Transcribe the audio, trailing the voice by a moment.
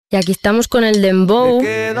Y aquí estamos con el dembow. Me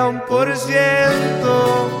queda 1%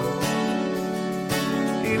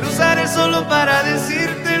 y lo usaré solo para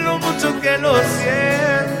decirte lo mucho que lo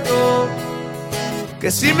siento.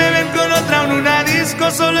 Que si me ven con otra en una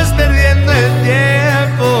disco solo es perdiendo el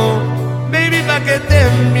tiempo. Baby, ¿pa' qué te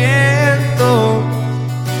miento?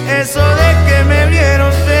 Eso de que me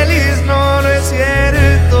vieron feliz no es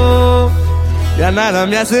cierto. Ya nada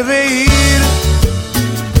me hace reír,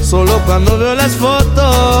 solo cuando veo las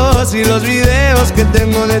fotos y los videos que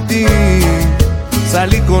tengo de ti.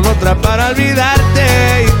 Salí con otra para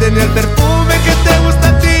olvidarte y tenía el perfume que te gusta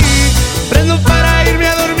a ti. Prendo para irme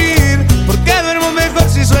a dormir, porque duermo mejor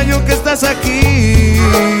si sueño que estás aquí.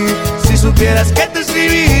 Si supieras que te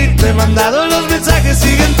escribí, te he mandado los mensajes,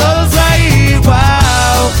 siguen todos ahí.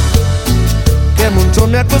 Wow, que mucho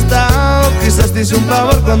me ha costado. Quizás te hice un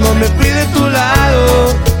favor cuando me fui de tu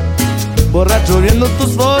lado. Borracho viendo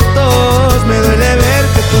tus fotos, me duele ver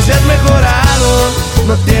que tú seas mejorado.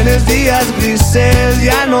 No tienes días grises,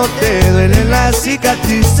 ya no te duelen las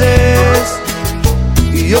cicatrices.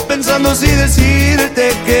 Y yo pensando si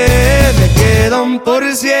decirte que me queda 1%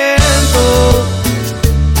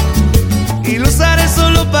 y lo usaré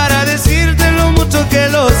solo para decirte lo mucho que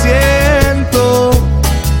lo siento.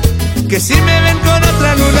 Que si me ven con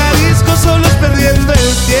otra en una disco solo es perdiendo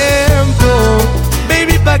el tiempo.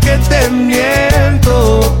 Baby, ¿pa' qué te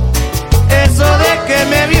miento? Eso de que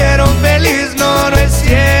me vieron feliz no es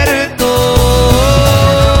cierto.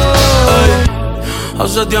 Ay,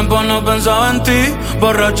 hace tiempo no pensaba en ti,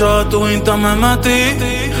 borracho de tu Insta me metí.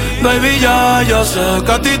 Baby, ya sé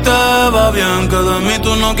que a ti te va bien, que de mí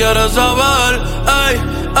tú no quieres saber.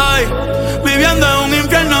 Ay, viviendo en un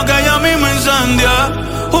infierno que ya mismo incendia,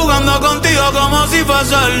 jugando contigo como si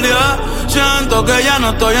fuese el día. Siento que ya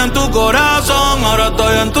no estoy en tu corazón, ahora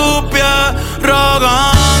estoy en tus pies,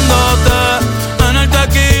 rogándote, en el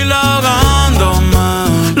tequila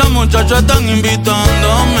ahogándome. Las muchachas están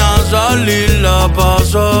invitándome a salir, la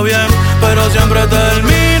paso bien, pero siempre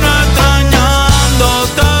termino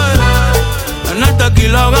extrañándote. En el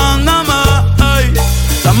tequila ahogándome, ey.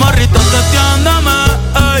 Las morritas testeándome,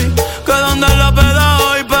 ey. Que donde la peda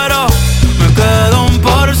hoy, pero me quedo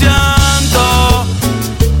 1%.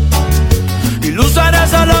 Y lo usaré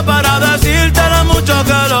solo para decirte lo mucho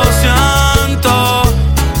que lo siento.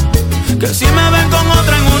 Que si me ven con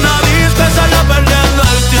otra en una disco solo perdiendo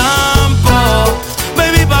el tiempo.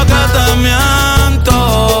 Baby, ¿pa' qué te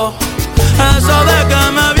miento? Eso de que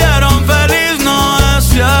me vieron feliz no es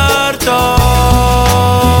cierto.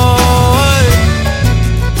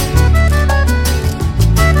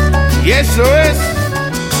 Y eso es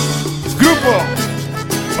Grupo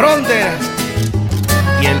Frontera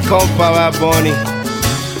y el compa Bad Bunny.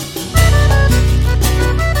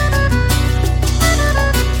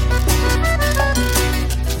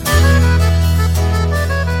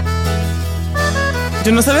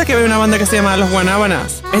 Yo no sabía que había una banda que se llamaba Los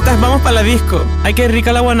Guanábanas. Estas vamos para la disco. Ay, qué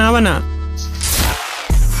rica la guanábana.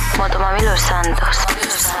 Motomami Los Santos.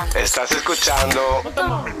 Estás escuchando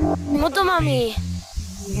Motomami.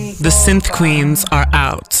 The synth queens are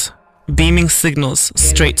out, beaming signals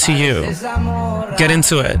straight to you. Get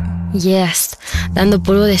into it. Yes, dando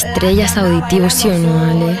polvo de estrellas auditivos, ¿sí o no,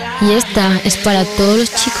 Ale? Y esta es para todos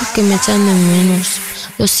los chicos que me echan de menos.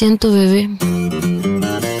 Lo siento, bebé.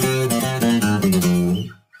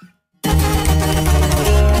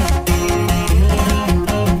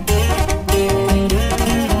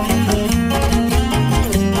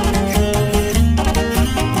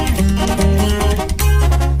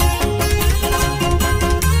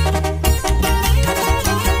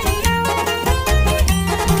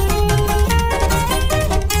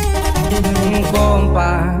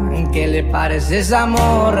 ¿Qué le parece esa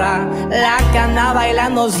morra? La que anda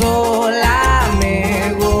bailando sola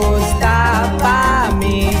me gusta pa'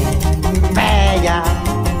 mí. Bella,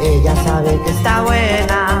 ella sabe que está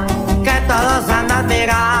buena, que todos andan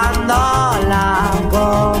mirándola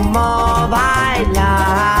como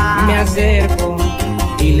baila. Me acerco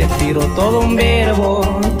y le tiro todo un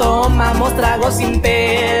verbo. Tomamos tragos sin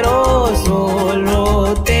pero,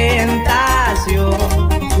 solo tentación.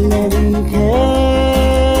 Le dije,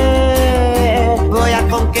 voy a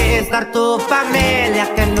conquistar tu familia,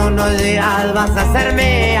 que en unos días vas a ser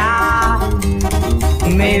mía.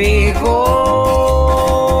 Me dijo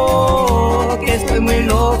que estoy muy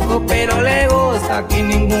loco, pero le gusta que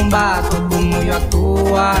ningún vato como yo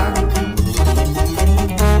actúa.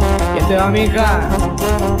 ¿Qué te va, mija?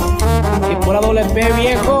 ¿Y por la doble P,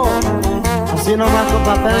 viejo? Así nomás con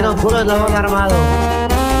papel en puro eslabón armado.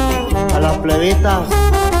 A las plebitas.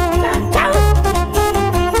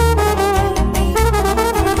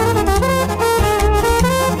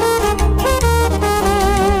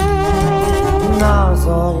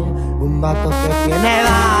 vato que tiene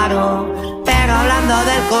varo, pero hablando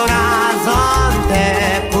del corazón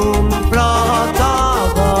te cumplo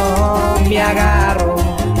todo. Me agarro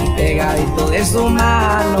pegadito de su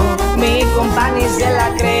mano, mi compañía se la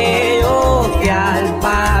creyó, que al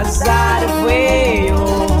pasar fue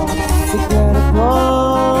yo. Su cuerpo,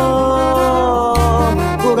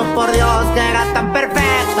 juro por Dios que era tan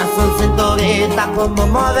perfecta, su cinturita como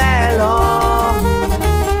modelo.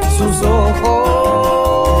 Sus ojos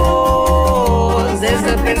desde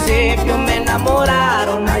el principio me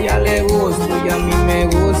enamoraron, a ella le gusto y a mí me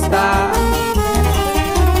gusta.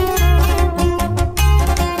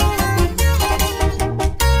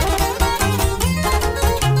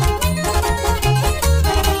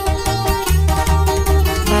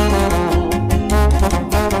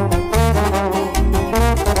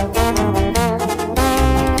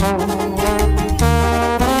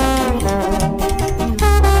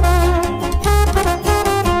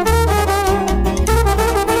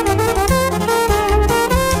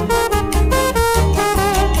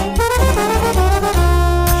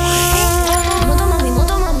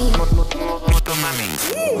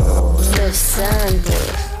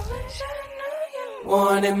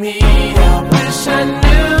 Wanted me, I wish I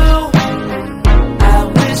knew. I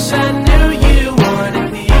wish I knew you wanted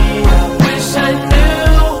me. I wish I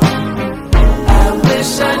knew. I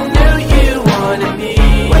wish I knew you wanted me.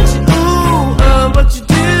 What you do, what you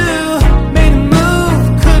do? Made a move,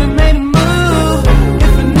 could've made a move.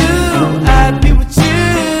 If I knew I'd be with you,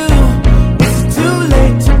 is it too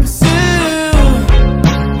late to pursue?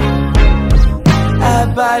 I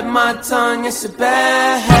bite my tongue, it's a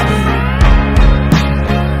bad habit.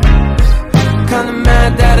 Kinda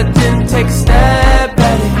mad that I didn't take a stab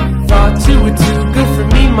at it. Thought you were too good for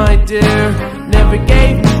me, my dear. Never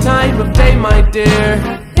gave me time of day, my dear.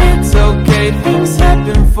 It's okay, things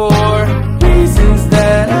happen for reasons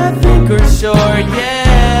that I think are sure,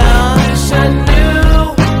 yeah. I wish I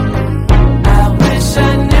knew. I wish I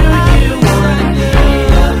knew you wanted me.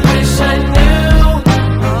 I wish I knew.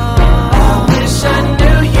 I wish I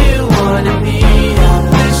knew you wanted me. I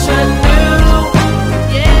wish I knew.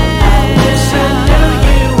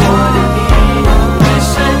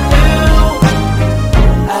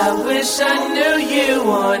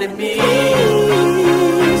 Wanted me.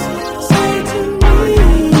 Say to me,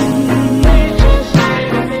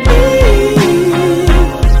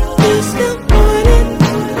 you still want it.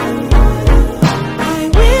 I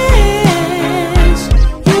wish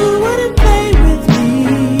you wouldn't play with me.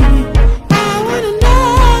 I wanna know.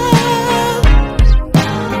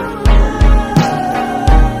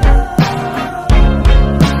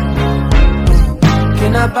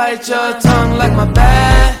 Can I bite your tongue like my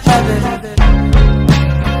bad habit?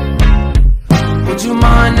 Would you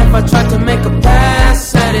mind if I tried to make a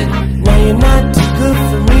pass at it? Now you're not too good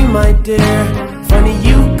for me, my dear. Funny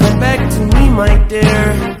you come back to me, my dear.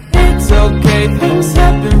 It's okay, things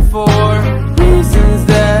happen for reasons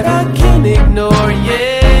that I can't ignore,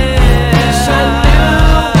 yeah.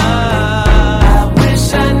 I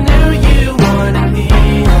wish I knew you wanted me.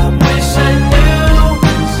 I wish I knew.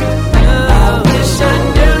 I wish I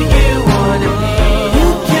knew you wanted me. You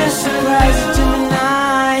can't surprise a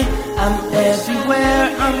Gemini. I'm everywhere,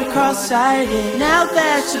 I'm cross-sighted. Now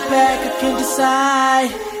that you're back, I can decide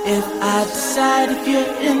if I decide if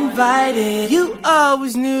you're invited. You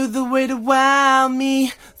always knew the way to wow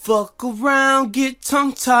me. Fuck around, get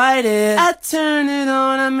tongue-tied. I turn it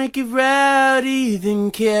on, I make it rowdy. Then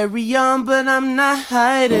carry on, but I'm not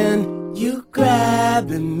hiding. You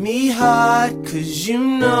grabbing me hard, cause you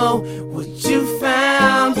know what you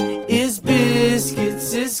found is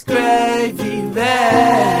biscuits, it's gravy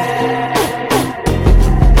bag.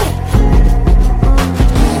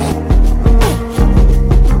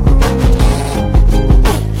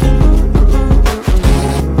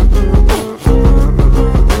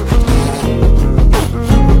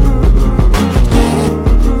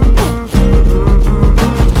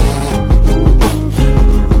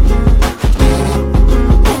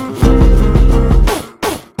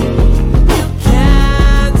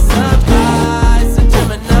 Can't surprise a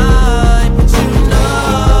Gemini, but you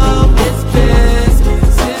know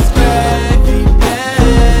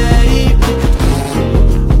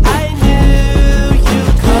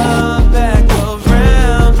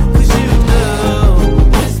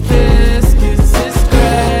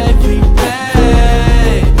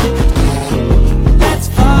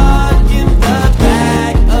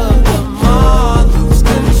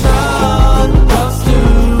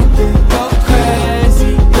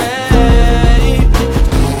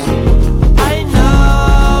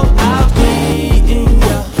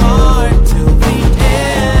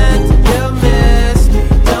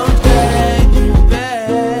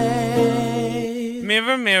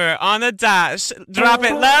on the dash. Drop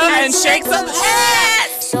it low and shake some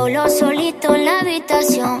ass. Solo solito en la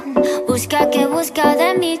habitación. Busca que busca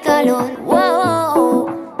de mi calor. Wow.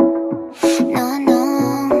 No,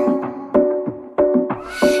 no.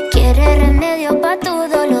 Quiere remedio pa' tu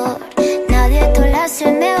dolor. Nadie te lo hace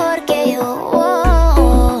mejor que yo.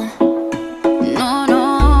 Wow. No,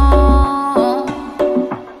 no.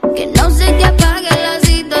 Que no se te apague la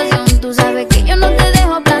situación. Tú sabes que yo no te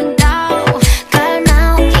dejo plantado.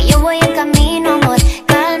 Calmao, que yo voy en camino, amor.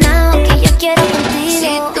 Calmao, que yo quiero contigo.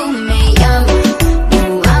 Si tú me llamas, nos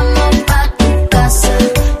vamos pa' tu casa.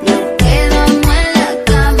 Nos quedamos en la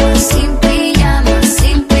cama, sin pijama,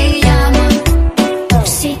 sin pijama.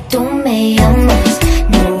 Si tú me llamas,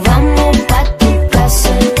 nos vamos pa' tu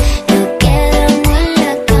casa. Nos quedamos en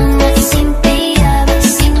la cama, sin pijama,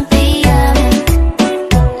 sin pijama.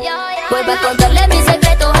 Vuelve a contarle mis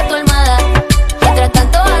secretos a tu almohada. Mientras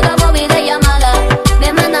tanto hagamos videollamada.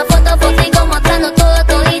 Me manda fotico mostrando todo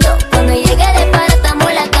todito. Cuando llegue de para estamos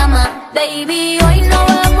en la cama. Baby, hoy no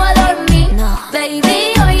vamos a dormir. No.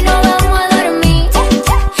 Baby, hoy no vamos a dormir.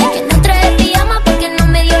 Que no trae pijama porque no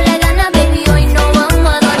me dio la gana. Baby, hoy no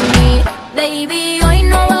vamos a dormir. Baby, hoy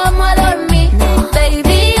no vamos a dormir. No.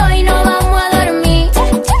 Baby, hoy no vamos a dormir.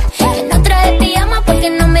 Que no trae pijama porque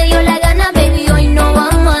no me dio la gana. Baby, hoy no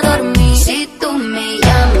vamos a dormir. Si tú me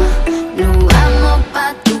llamas, nos vamos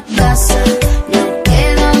pa' tu casa. Nos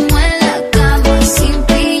quedamos en la cama, sin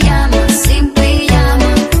pijama, sin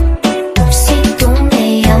pijama. Si tú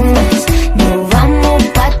me llamas, nos vamos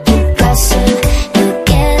pa' tu casa. Nos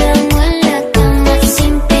quedamos en la cama,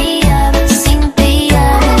 sin pijama, sin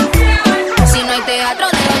pijama. Si no hay teatro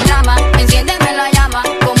de los drama, enciéndeme la llama.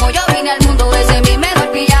 Como yo vine al mundo, ese es mi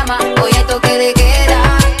mejor pijama. Hoy hay toque de queda,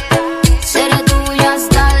 seré tuya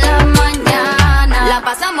hasta la mañana. La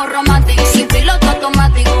pasamos romántico, sin piloto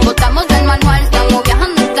automático. Botamos del manual, estamos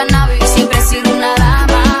viajando en cannabis. Siempre he sido una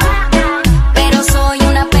dama, pero soy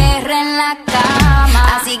una perra en la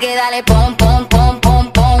cama. Así que dale pom, pom, pom,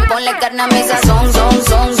 pom, pom. Ponle carne a mi sazón,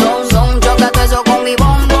 son. Choca todo eso con mi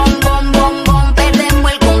bom, bom, bom, bom, bom.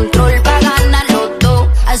 Perdemos el control pa' ganar los dos.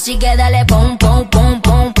 Así que dale pom, pom, pom,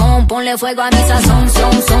 pom, pom. Ponle fuego a mi sazón,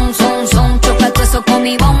 son. Choca todo eso con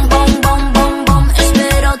mi bom, bom, bom, bom, bom.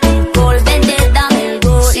 Espero tu call, vente, dame el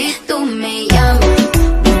gol. Si tú me llamas,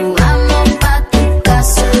 nos vamos pa' tu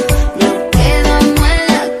casa. Nos quedamos en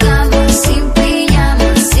la cama, sin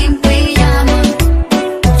pijama, sin pijama.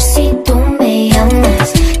 Si tú me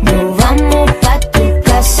llamas, nos vamos pa' tu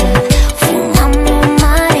casa. Fumamos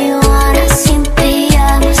marihuana, sin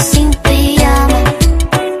pijama, sin pijama.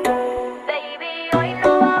 Baby, hoy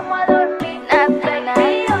no vamos a dormir.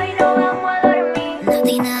 Baby, hoy no vamos a dormir.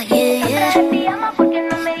 Natina, yeah, yeah. Trae pijama porque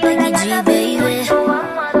no me dio la gana. Baby, hoy no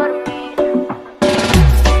vamos a dormir.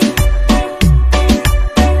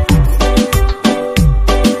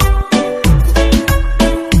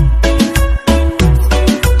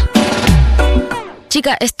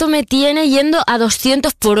 Chica, esto me tiene yendo a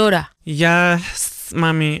 200 por hora. Yes,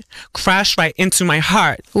 mami. Crash right into my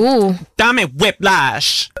heart. Dame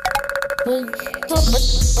whiplash.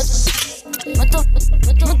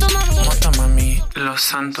 Motomami, Los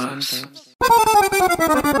Santos.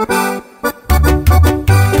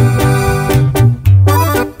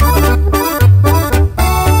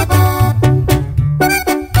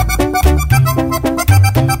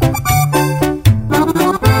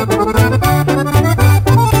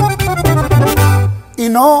 Y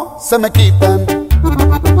no se me quitan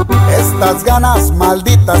estas ganas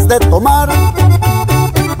malditas de tomar.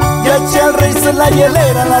 Ya eché al rey la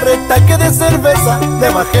hielera, la recta que de cerveza. Le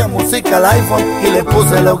bajé música al iPhone y le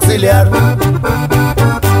puse el auxiliar.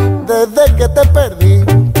 Desde que te perdí,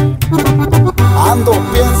 ando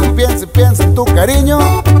piensa en tu cariño.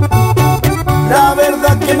 La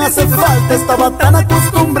verdad que me hace falta, estaba tan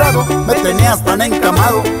acostumbrado. Me tenías tan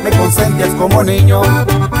encamado, me consentías como niño.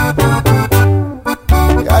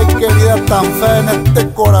 Ay, qué vida tan fea en este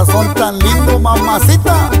corazón tan lindo,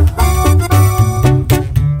 mamacita.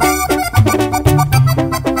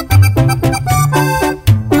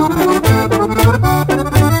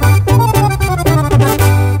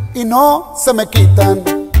 Y no se me quitan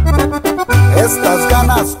estas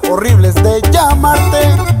ganas horribles de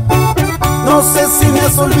llamarte. No sé si me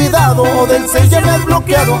has olvidado o del cel ya me has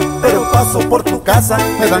bloqueado, pero paso por tu casa,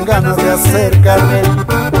 me dan ganas de acercarme.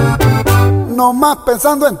 No más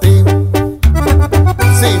pensando en ti.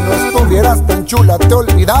 Si no estuvieras tan chula te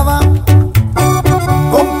olvidaba.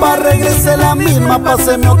 Compa, regrese la misma,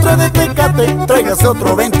 páseme otra de Tecate. Tráigase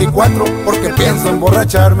otro 24 porque pienso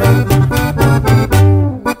emborracharme.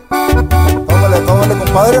 Tómale,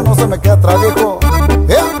 compadre, no se me queda atrás, viejo.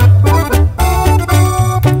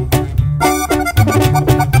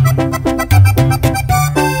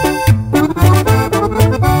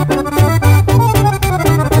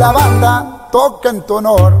 la banda toca en tu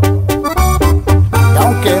honor. Y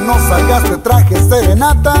aunque no salgas te traje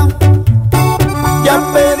serenata, ya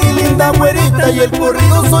pedí linda güerita y el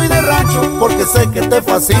corrido soy de rancho, porque sé que te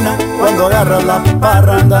fascina cuando agarras la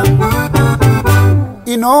parranda.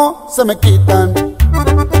 Y no se me quitan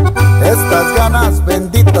estas ganas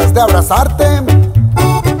benditas de abrazarte.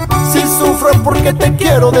 Si sufro porque te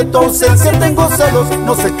quiero, de tu ausencia tengo celos.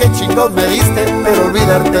 No sé qué chingados me diste, pero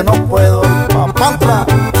olvidarte no puedo. Papantra.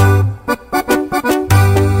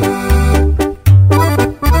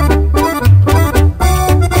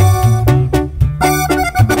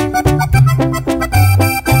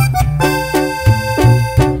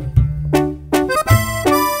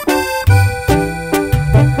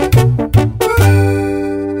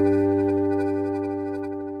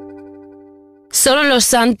 Solo en Los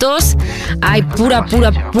Santos hay pura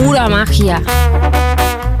magia.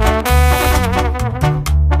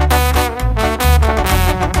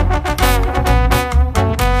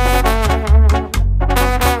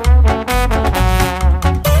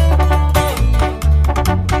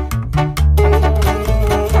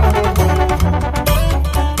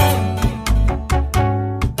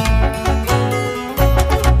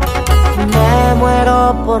 Me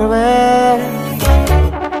muero por ver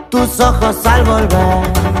tus ojos al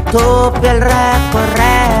volver, tu piel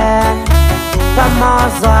recorrer.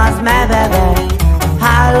 Famoso, hazme beber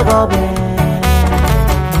algo bien,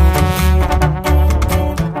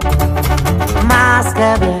 más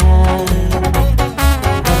que bien.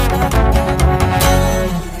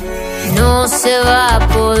 No se va a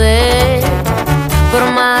poder, por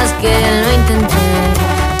más que lo intenté,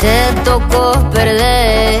 te tocó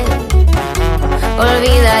perder.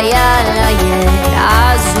 Olvida ya el ayer,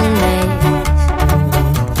 haz un mes.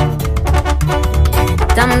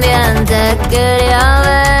 También te quería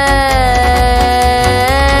ver.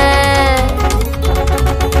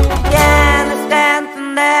 Tienes que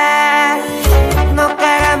entender, no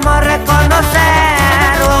queremos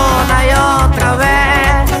reconocer una y otra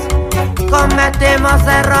vez. Cometimos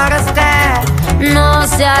errores que no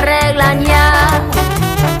se arreglan ya.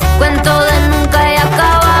 Cuento de nunca y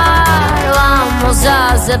acabar. Vamos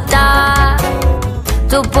a aceptar,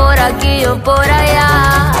 tú por aquí, yo por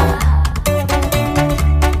allá.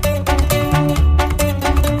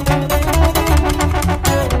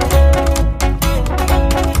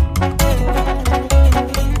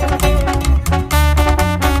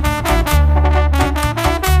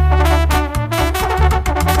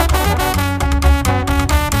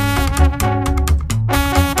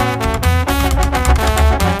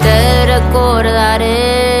 Te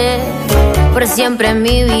recordaré por siempre en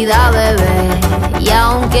mi vida, bebé. Y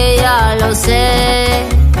aunque ya lo sé,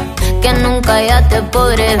 que nunca ya te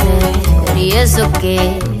podré ver. Y eso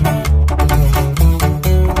que,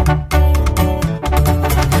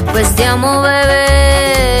 pues te amo, bebé.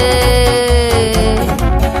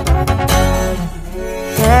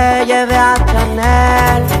 te llevé a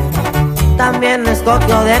Chanel, también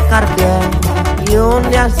escogió de Cartier. Y un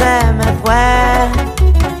día se me fue,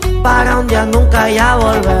 para un día nunca ya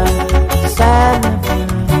volver. Se me fue.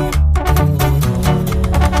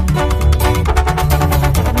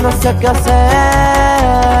 No sé qué hacer.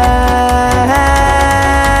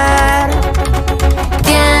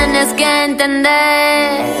 Tienes que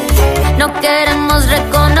entender, no queremos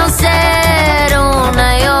reconocer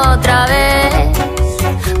una y otra vez.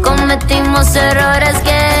 Cometimos errores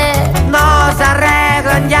que no se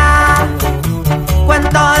arreglan ya.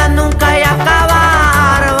 Cuento de nunca y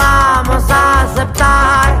acabar. Vamos a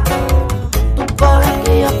aceptar, tú por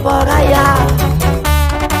aquí, yo por allá.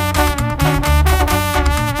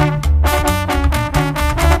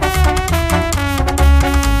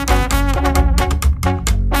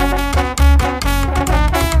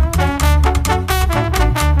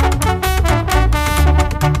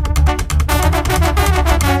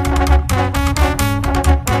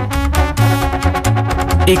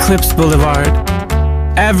 Eclipse Boulevard.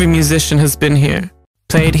 Every musician has been here,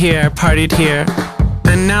 played here, partied here,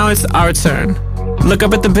 and now it's our turn. Look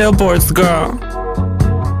up at the billboards, girl.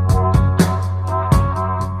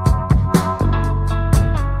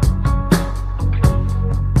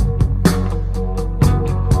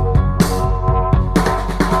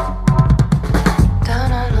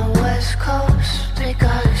 Down on the west coast, they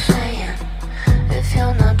got a saying, if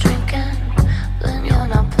you're not drinking, then you're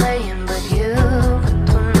not playing. But you got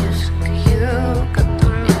the music, you got the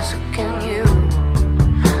music in you,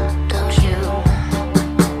 don't you?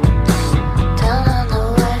 Down on the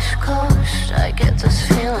west coast, I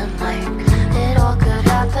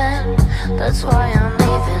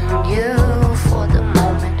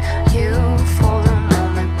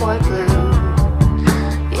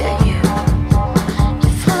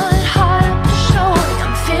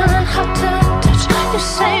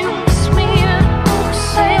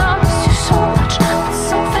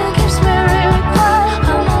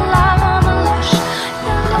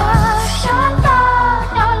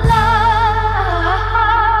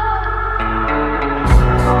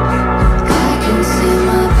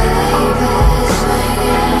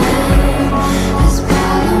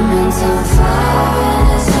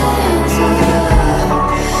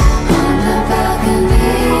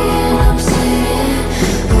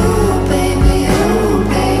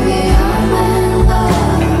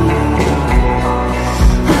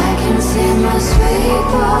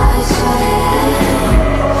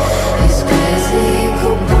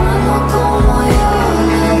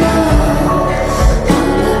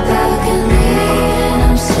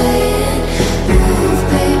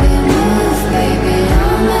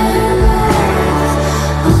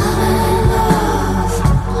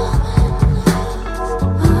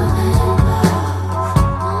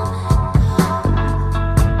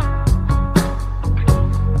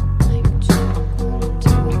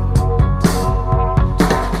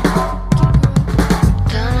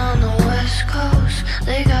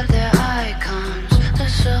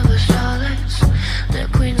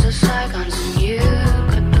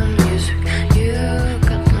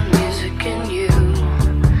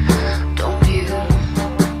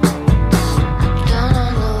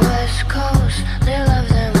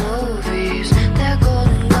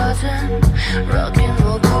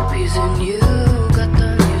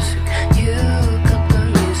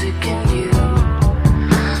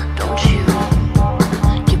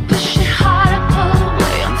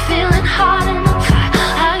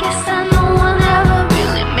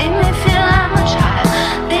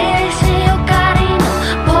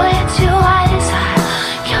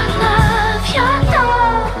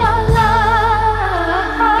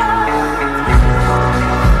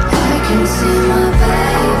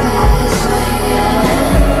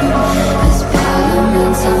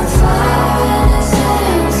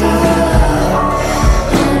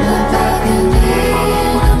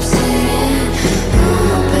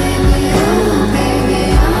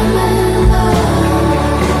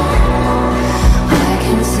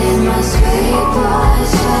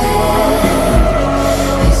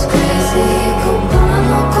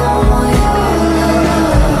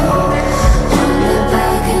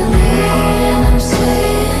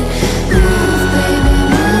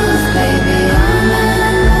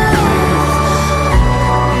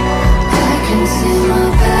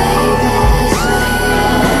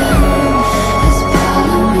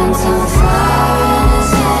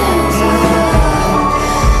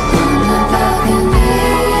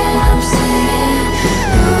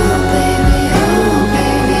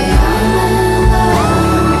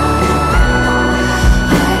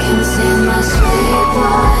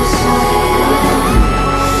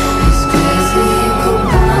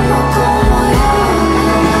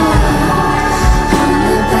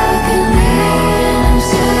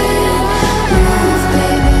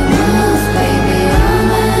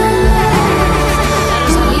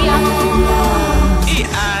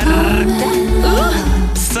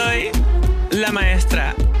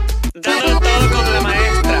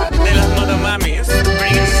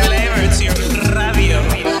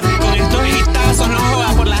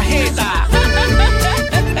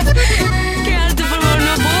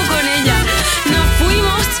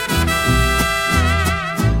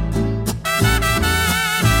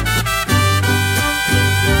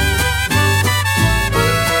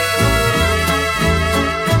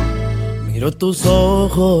Miro tus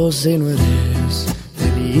ojos y no eres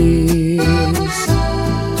feliz,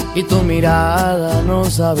 y tu mirada no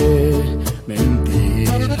sabe mentir.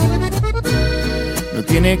 No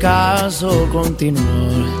tiene caso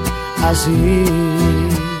continuar así.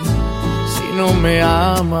 Si no me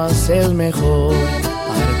amas es mejor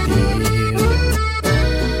partir.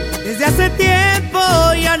 Desde hace tiempo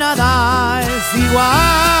ya nada es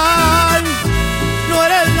igual. No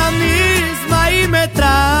eres la misma y me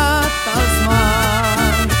tratas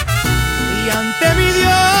mal. Y ante mi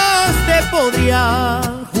Dios te podría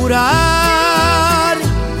jurar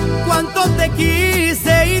cuánto te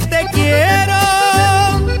quise y te quiero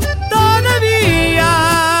todavía.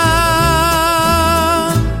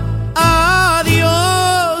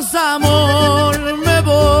 Adiós, amor, me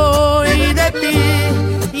voy de ti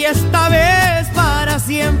y esta vez para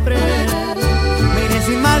siempre. Me iré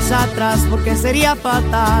sin marcha atrás porque sería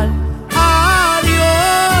fatal.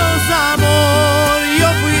 Adiós, amor, yo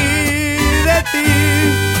fui de ti,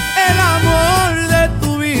 el amor de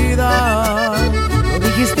tu vida. Lo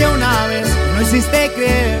dijiste una vez, no hiciste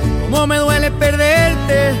creer cómo me duele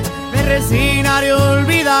perderte. Me resignaré a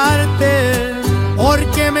olvidarte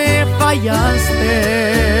porque me fallaste.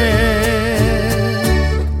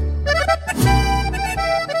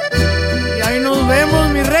 Y ahí nos vemos,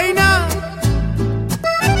 mi reina.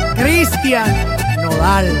 Cristian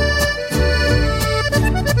Nodal.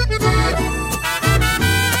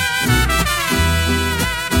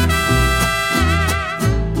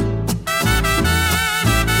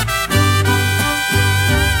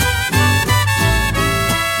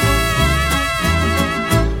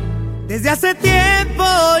 Desde hace tiempo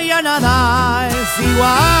ya nada es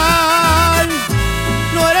igual.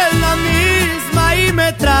 No eres la misma y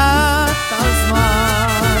me tratas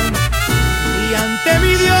mal. Y ante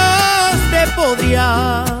mi Dios te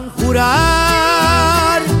podría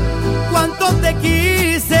jurar cuánto te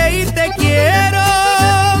quise y te quiero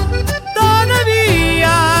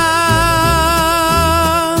todavía.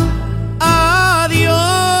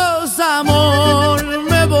 Adiós, amor,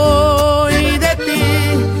 me voy de ti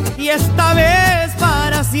y esta vez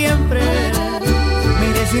para siempre. Me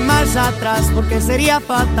iré sin marcha atrás porque sería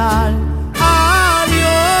fatal.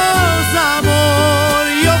 Adiós, amor,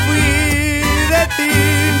 yo fui de ti,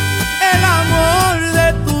 el amor de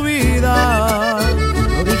tu vida.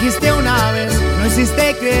 Lo dijiste una vez, no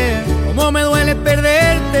hiciste creer cómo me duele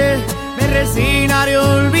perderte. Me resignaré a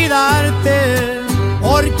olvidarte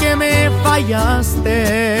porque me fallaste.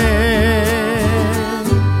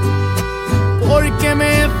 Porque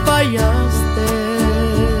me fallaste.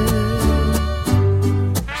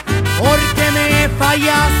 Porque me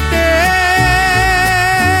fallaste.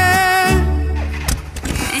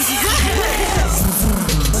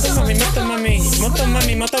 Motomami,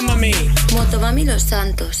 Motomami, Motomami. Motomami Los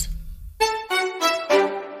Santos.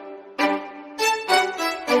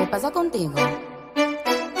 ¿Qué pasa contigo?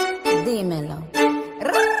 Dímelo.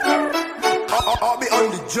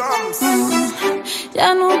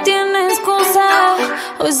 Ya no tiene excusa.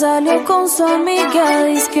 Hoy salió con su amiga.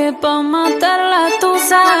 Dice que pa' matar la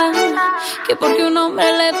tusa. Que porque un hombre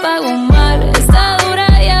le pagó mal. Está dura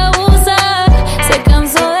y abusa. Se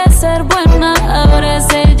cansó de ser buena. Ahora es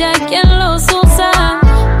ella quien los usa.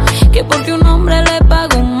 Que porque un hombre le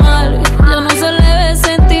pagó mal. Ya no se le ve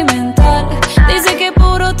sentimental. Dice que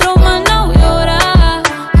por otro más no llora.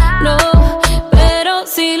 No, pero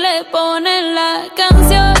si le ponen la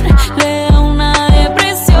canción, le da una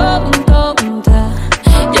depresión tonta.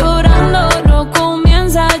 Llorando no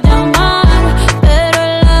comienza a llamar, pero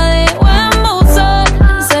él la dejó en buzón.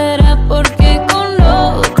 ¿Será porque con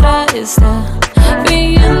otra está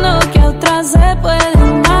fingiendo que a otra se puede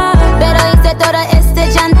amar? Pero hice todo este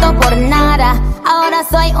llanto por nada. Ahora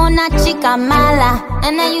soy una chica mala.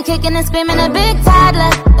 And now you kicking and screaming a big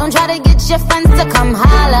toddler. Don't try to get your friends to come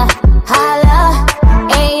holla, holla.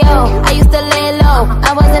 Ayo, I used to lay low.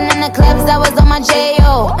 I wasn't in the clubs, I was on my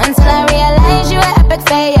J.O. Until I realized you were epic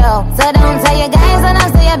fail. So don't tell your guys and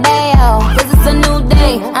I'll say your bayo. Cause it's a new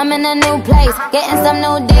day, I'm in a new place. Getting some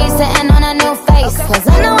new days, sitting on a new face. Cause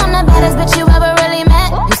I know I'm the baddest bitch you ever really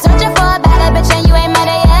met. You searching for a better bitch and you ain't met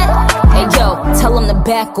her yet. Hey yo, tell him to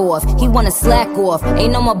back off. He wanna slack off.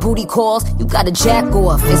 Ain't no more booty calls, you gotta jack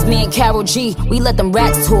off. It's me and Karol G, we let them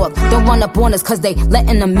rats talk. Don't run up on us cause they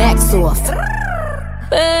letting the max off.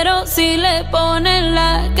 Pero si le ponen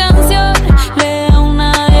la canción, le da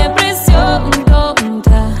una depresión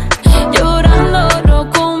tonta. Llorando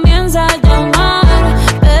no comienza a llamar,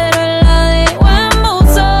 pero él la dejó en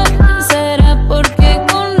buzón. ¿Será porque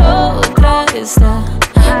con otra está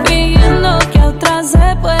fingiendo que a otra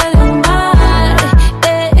se puede amar?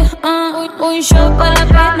 Un shot para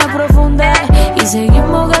la pena profunda.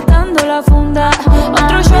 onda.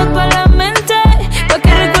 Otro shot para la mente, pa' que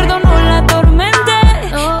el recuerdo no la atormente.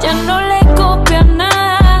 Ya no le copia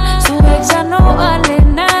nada, su ex ya no vale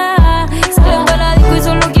nada. Sale para la disco y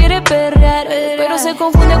solo quiere perrear, pero se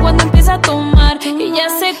confunde cuando empieza a tomar. Y ya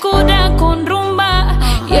se cura con rumba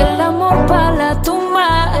y el amor pa' la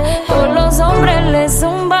tumba. Todos los hombres le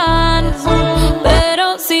zumban,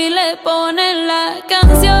 pero si le ponen la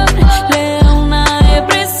canción le da una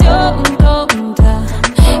depresión tonta.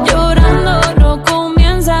 Llorando no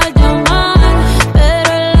comienza a llamar,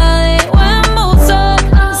 pero él la dejó en buzón.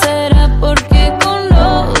 ¿Será porque con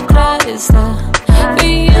otra está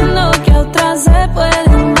pidiendo que otra se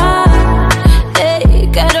puede amar? Ey,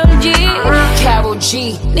 Karol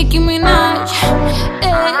G, Nicki Minaj,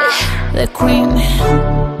 the queen,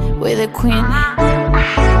 we're the queen.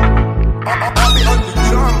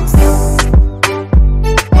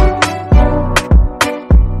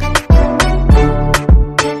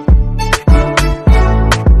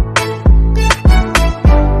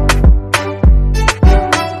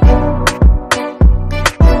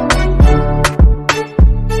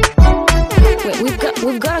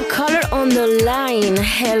 We've got a caller on the line.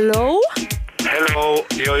 Hello? Hello,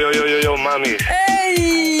 yo, mami.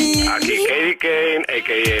 Hey. Aquí Katie Kane,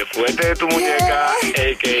 a.k.a. el juguete de tu muñeca,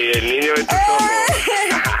 a.k.a. el niño de tus ojos.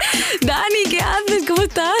 Dani, ¿qué haces? ¿Cómo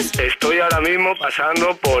estás? Estoy ahora mismo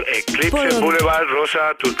pasando por Eclipse Boulevard, Rosa.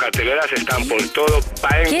 Tus carteleras están por todo.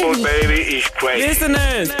 Pineapple Baby is crazy.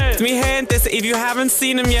 Listeners, mi gente, if you haven't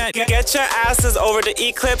seen them yet, get your asses over to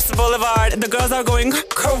Eclipse Boulevard. The girls are going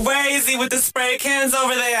crazy with the spray cans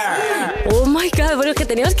over there. Oh my God, bueno, es que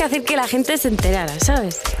teníamos que hacer que la gente se enterara,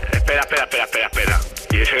 ¿sabes? Espera.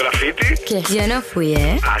 ¿Y ese graffiti? ¿Qué? Yo no fui,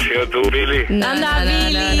 ¿eh? ¿Ha sido tú, Billy? No.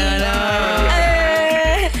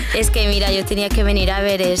 Es que mira, yo tenía que venir a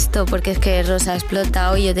ver esto porque es que Rosa ha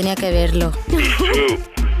explotado y yo tenía que verlo. It's true.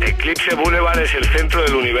 Eclipse Boulevard es el centro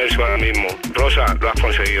del universo ahora mismo. Rosa, lo has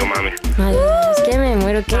conseguido, mami. Ay, es que me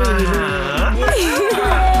muero, qué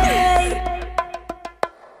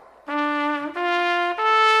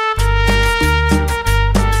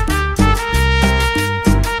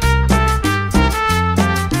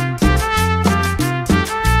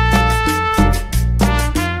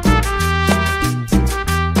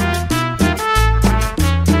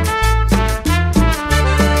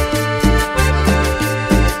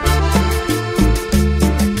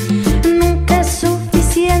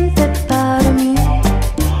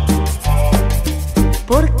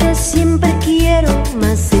siempre quiero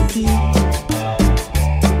más de ti.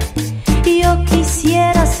 Yo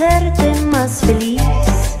quisiera hacerte más feliz.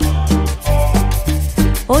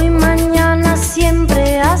 Hoy, mañana,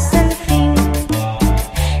 siempre hasta el fin.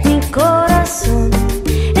 Mi corazón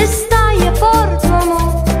estalla por tu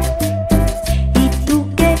amor. ¿Y tú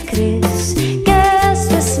qué crees? Que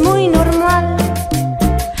esto es muy normal.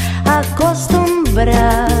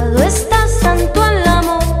 Acostumbrado estás tanto al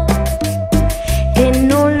amor que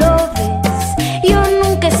no lo ves. Yo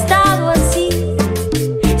nunca he estado así.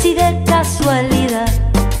 Si de casualidad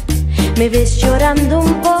me ves llorando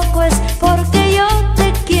un poco es porque yo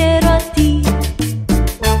te quiero a ti.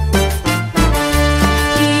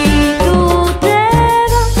 Y tú te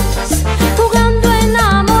vas jugando a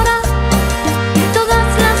enamorar todas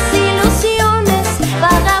las ilusiones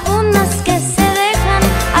vagabundas que se dejan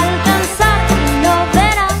alcanzar. Y no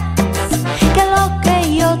verás que lo que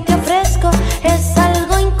yo te ofrezco es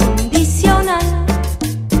algo incondicional.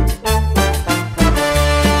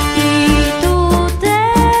 Y tú te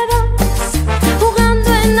vas jugando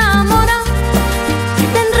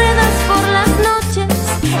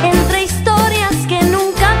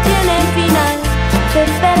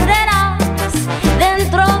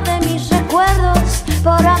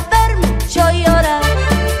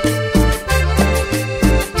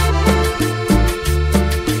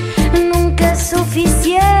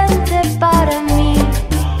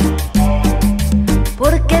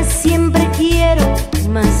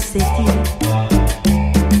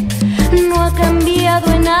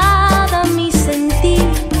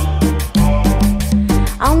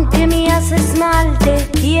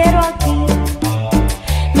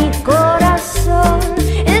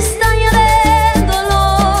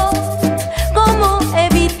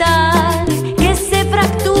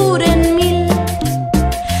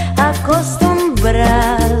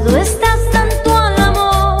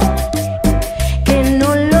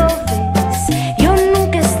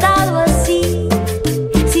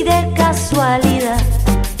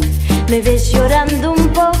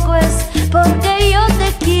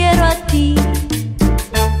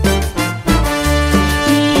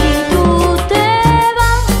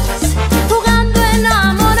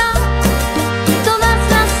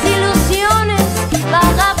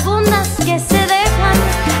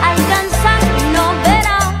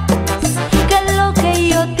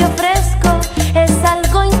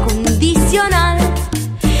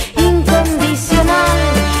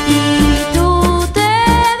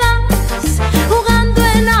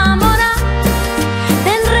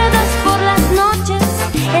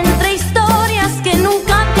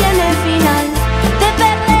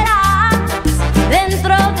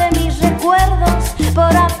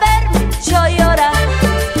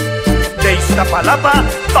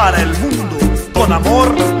con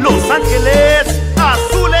amor, Los Ángeles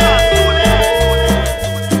Azules.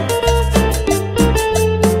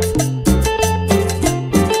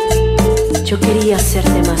 Yo quería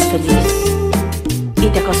hacerte más feliz y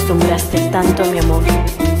te acostumbraste tanto a mi amor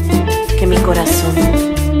que mi corazón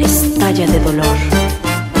estalla de dolor.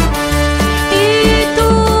 Y tú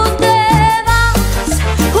te vas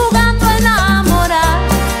jugando a enamorar,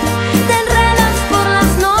 te enredas por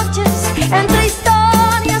las noches entre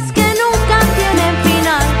historias que nunca tienen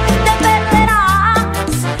final. Te perderás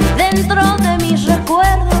dentro de mis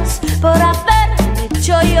recuerdos por haberme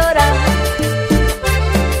hecho llorar.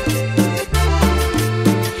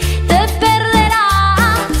 Te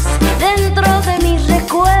perderás dentro de mis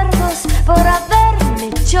recuerdos por haberme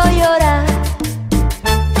hecho llorar.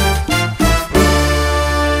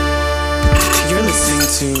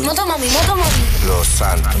 Motomami. Los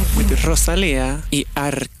Santos. With Rosalia y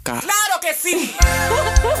Arca. ¡Claro que sí!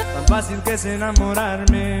 Tan fácil que es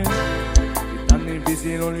enamorarme y tan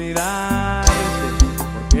difícil olvidarte,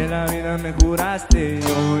 porque la vida me juraste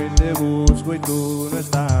y hoy te busco y tú no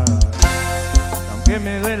estás. Aunque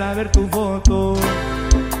me duela ver tu foto,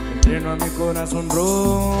 entreno a mi corazón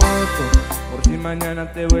roto, por si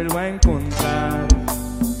mañana te vuelvo a encontrar.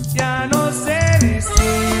 Ya no sé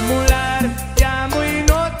disimular, llamo y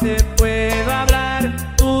no te puedo hablar.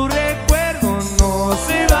 Tu recuerdo no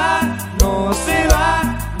se va, no se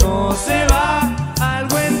va, no se va.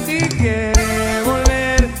 Algo en ti quiere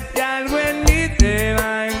volver y algo en mí te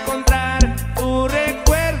va a encontrar. Tu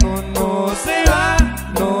recuerdo no se va,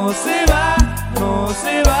 no se va, no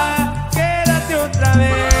se va. Quédate otra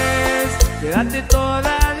vez, quédate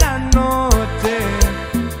toda la noche.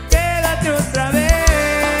 Quédate otra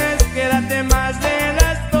vez, quédate más de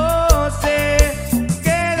las 12.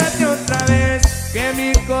 Quédate otra vez, que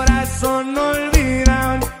mi corazón no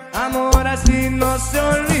olvida. Amor así no se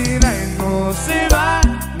olvida y no se va,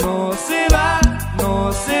 no se va,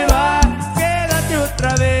 no se va. Quédate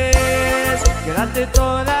otra vez, quédate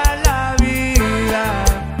toda la vida.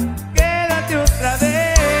 Quédate otra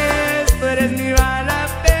vez, tú eres mi bala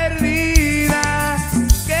perdida.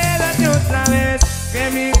 Quédate otra vez, que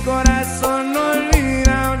mi corazón no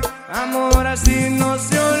olvida. Amor así no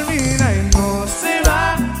se olvida y no se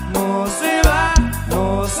va, no se va,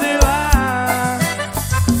 no se va.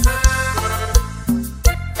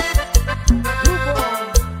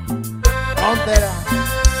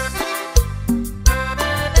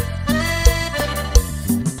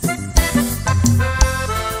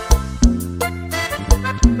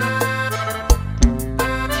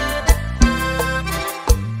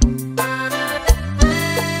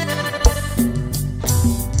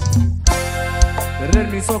 Perder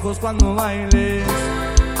mis ojos cuando bailes,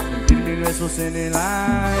 sentir mil besos en el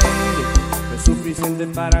aire, es suficiente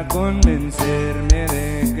para convencerme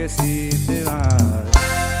de que si te vas.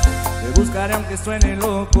 Te buscaré aunque suene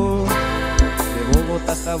loco, de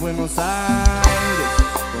Bogotá hasta Buenos Aires.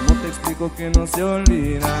 ¿Cómo te explico que no sé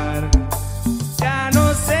olvidar? Ya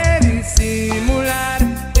no sé disimular,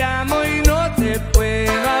 llamo y no te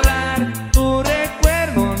puedo hablar. Tu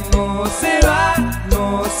recuerdo no se va,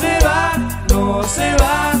 no se va, no se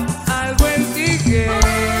va. Algo en ti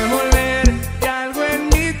quiere volver y algo en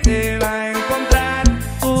mí te va a encontrar.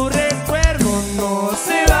 Tu recuerdo no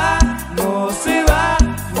se va, no se va,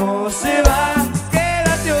 no se va.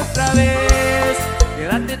 Quédate otra vez,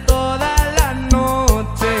 quédate toda la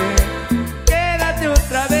noche. Quédate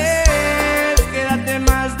otra vez, quédate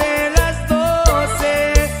más de las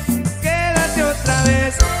 12. Quédate otra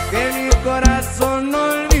vez, que mi corazón no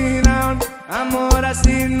olvida. Amor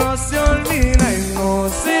así no se olvida y no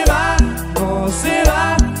se va, no se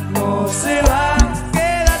va, no se va.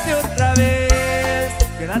 Quédate otra vez,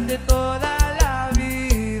 quédate toda la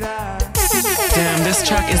vida. Damn, this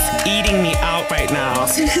track is eating me out right now.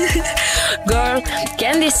 Girl,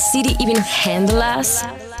 can this city even handle us?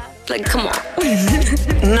 Like, come on.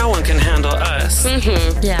 No one can handle us.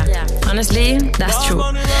 Yeah, honestly, that's true.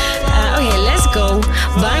 Okay, let's go.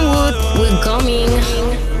 Vinewood, we're coming.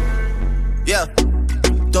 Yeah.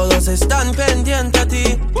 Todos están pendientes a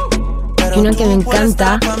ti, pero Y uno que me tú puedes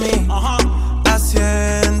encanta. estar pa' mí,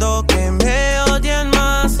 haciendo que me odien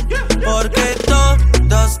más, porque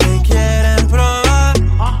todos te quieren probar.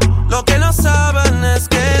 Lo que no saben es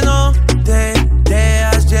que no te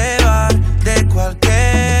dejas llevar de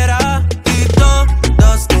cualquiera, y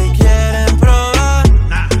todos te quieren probar.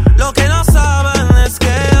 Lo que no saben es que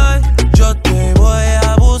hoy yo te voy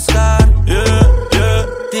a buscar.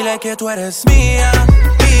 Dile que tú eres mía,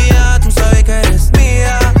 mía, tú sabes que eres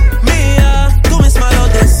mía, mía. Tú misma lo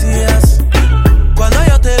decías cuando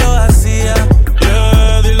yo te lo hacía.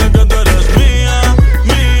 Dile que tú eres mía,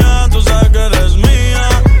 mía, tú sabes que eres mía.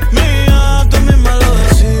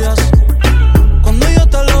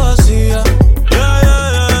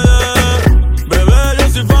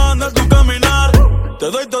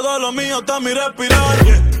 mío está mi respirar.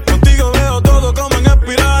 Contigo veo todo como en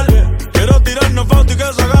espiral. Quiero tirarnos fotos y que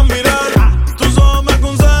se hagan mirar. Tus ojos me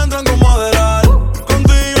concentran como Aderal.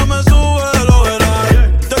 Contigo me sube de lo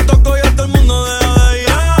veral. Te toco y hasta el mundo deja de ir.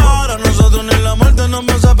 A nosotros ni la muerte nos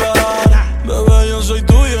va a separar. Bebé, yo soy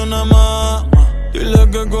tuyo nada más. Dile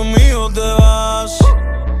que conmigo te vas.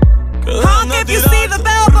 Honk if you see the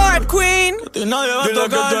billboard, queen. Dile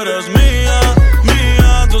que tú eres mía,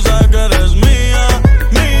 mía. Tú sabes que eres mía,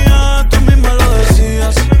 mía. Tú misma lo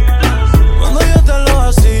decías cuando yo te lo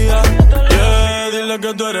hacía. Yeah, dile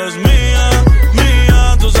que tú eres mía,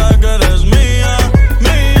 mía. Tú sabes que eres mía,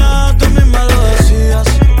 mía. Tú misma lo decías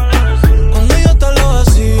cuando yo te lo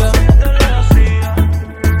hacía.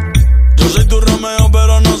 Yo soy tu Romeo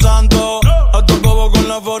pero no santo. A tu bobo con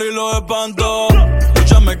la for y los espanto.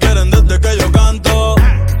 Muchas me quieren desde que yo canto,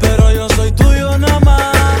 pero yo soy tuyo nada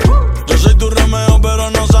más. Yo soy tu Romeo pero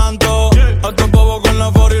no santo. A tu bobo con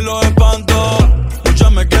la for y los espanto.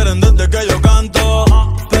 Muchas me quieren desde que yo canto,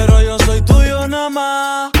 pero yo soy tuyo nada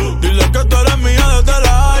más. Dile que tú eres mía desde la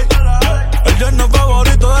high. El yerno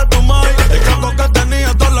favorito de tu mai. El campo que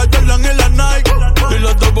tenía todas las Jordan y las Nike. Dile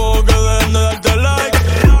a tu bobo que dejen de darte like.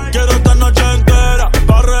 Quiero esta noche entera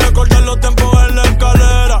para recordar los tiempos en la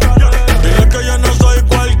escalera. Dile que yo no soy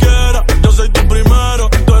cualquiera. Yo soy tu primero,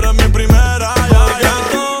 tú eres mi primera.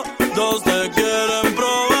 Todos te quieren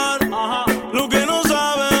probar. Lo que no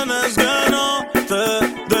saben es que no te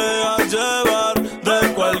dejas llevar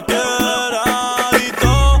de cualquiera. Y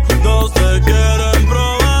todos te quieren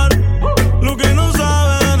probar. Lo que no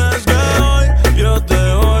saben es que hoy yo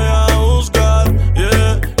te voy a buscar.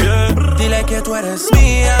 Yeah, yeah. Dile que tú eres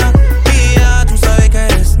mía, mía. Tú sabes que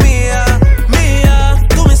eres mía, mía.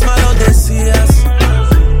 Tú misma lo decías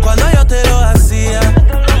cuando yo te lo hacía.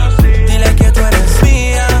 Dile que tú eres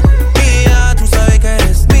mía, mía. Tú sabes que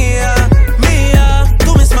eres mía, mía.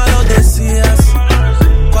 Tú misma lo decías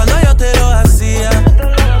cuando yo te lo hacía.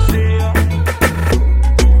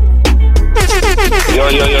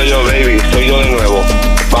 Yo, baby, soy yo de nuevo.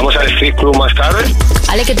 ¿Vamos al strip club más tarde?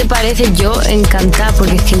 Ale, ¿qué te parece? Yo encantada,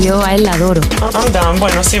 porque es que yo a él la adoro. I'm down,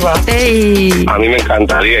 bueno, sí va. Ey. A mí me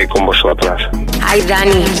encantaría ir con vosotras. Ay,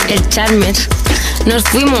 Dani, el Charmer. Nos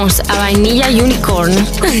fuimos a Vainilla Unicorn.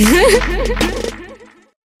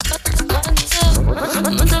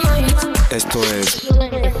 Esto es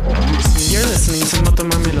You're listening to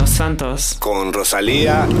Motomami Los Santos con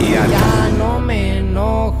Rosalía y Arca. Ya no me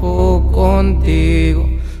enojo contigo,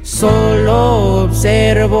 solo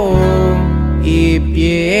observo y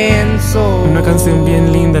pienso. Una canción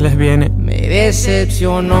bien linda les viene. Me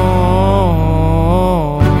decepcionó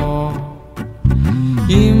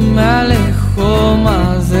y me alejó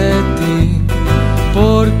más de ti,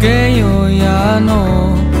 porque yo ya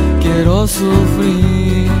no quiero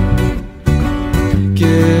sufrir,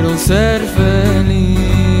 quiero ser feliz.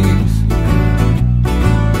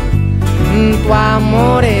 Tu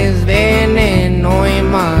amor es veneno y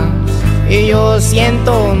más, y yo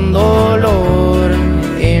siento un dolor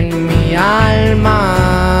en mi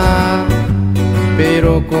alma,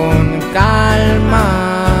 pero con calma.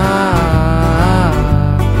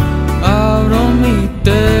 Abro mi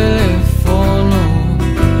teléfono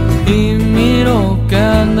y miro que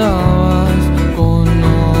andabas con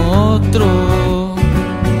otro.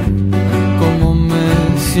 ¿Cómo me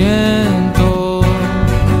siento?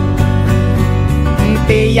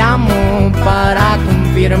 Te llamo para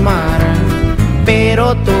confirmar,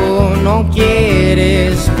 pero tú no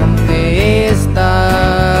quieres contestar.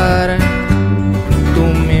 Tú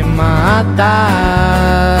me matas.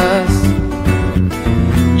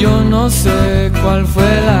 Yo no sé cuál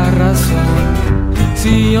fue la razón,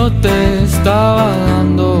 si yo te estaba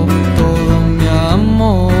dando todo mi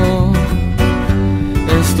amor.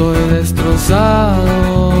 Estoy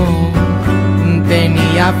destrozado.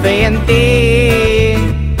 Tenía fe en ti,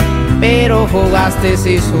 pero jugaste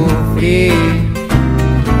y sufrí.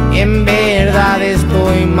 En verdad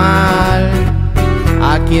estoy mal,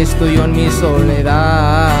 aquí estoy yo en mi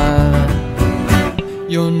soledad.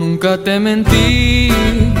 Yo nunca te mentí,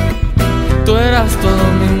 tú eras todo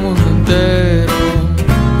mi mundo entero.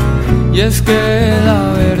 Y es que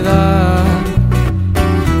la verdad,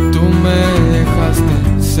 tú me dejaste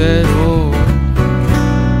en cero.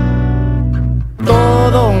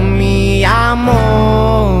 Todo mi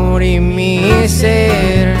amor y mi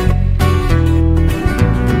ser,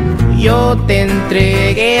 yo te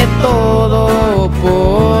entregué todo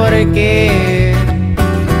porque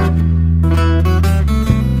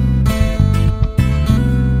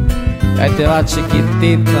ahí te va,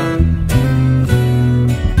 chiquitita.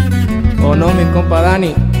 ¿O no, mi compa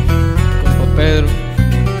Dani? Compa Pedro.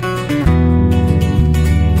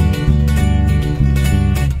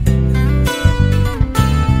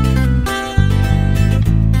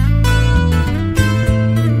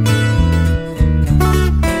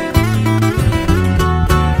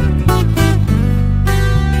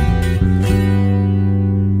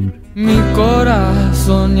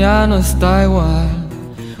 ya no está igual.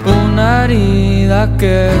 Una herida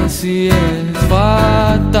que sí es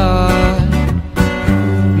fatal.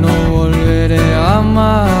 No volveré a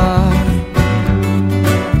amar.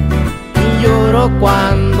 Y lloro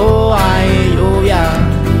cuando hay lluvia,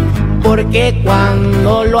 porque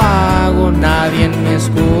cuando lo hago nadie me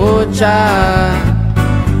escucha.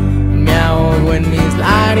 Me ahogo en mis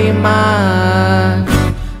lágrimas.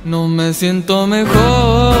 No me siento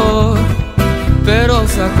mejor, pero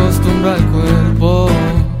se acostumbra al cuerpo.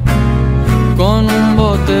 Con un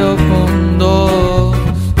bote o con dos,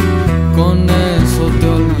 con eso te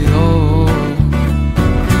olvidó.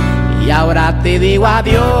 Y ahora te digo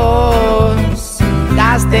adiós,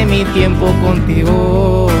 gasté mi tiempo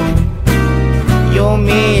contigo. Yo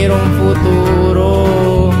miro un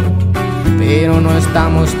futuro, pero no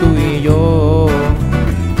estamos tú y yo.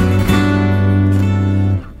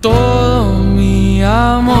 Todo mi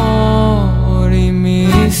amor y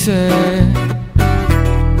mi ser,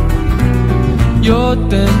 yo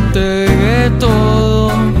te entregué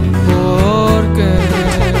todo porque...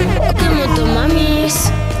 Ok,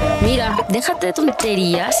 Motomamis, mira, déjate de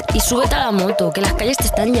tonterías y súbete a la moto, que las calles te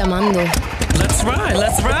están llamando. Let's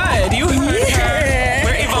ride, you heard her.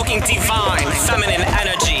 We're evoking divine, feminine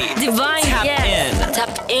energy. Divine, Tap in. Tap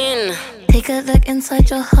in. Take a look inside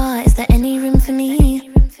your heart. Is there any room for me?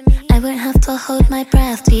 I won't have to hold my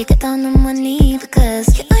breath till you get down on one knee,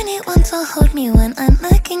 because you only want to hold me when I'm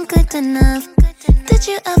looking good enough. Did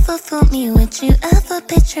you ever fool me? Would you ever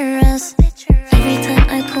picture us? Every time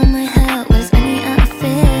I pull my hair, was only out of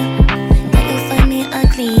fear that you'll find me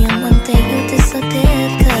ugly and one day you'll disappear.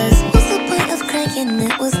 Cause what's the point of crying?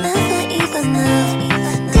 It was never even enough.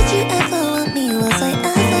 Did you ever want me? Was I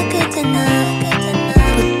ever good enough?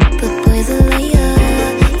 But boys are liar,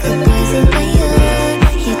 good boys are liar.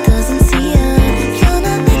 He doesn't see ya. You're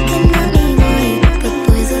not looking at me, boy. Good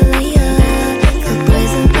boys are liar, good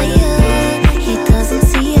boys are liar. He doesn't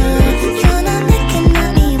see ya. You're not looking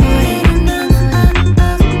at me, boy. Good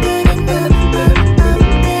enough, good enough,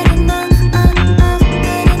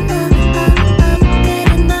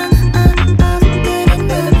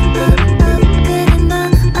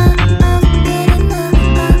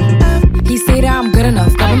 He say that I'm good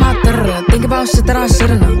enough, got him out there. Think about shit that I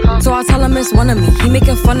shouldn't have. So I tell him it's one of me, he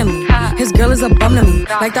making fun of me. His girl is a bum to me,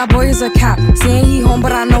 like that boy is a cap. Saying he home,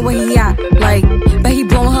 but I know where he at. Like, bet he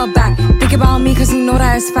blowing her back. Think about me, cause he know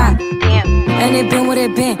that it's fat. And it been what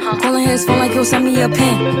it been. Calling his phone like, yo, send me a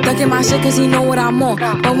pin. Ducking my shit cause he know what I'm on.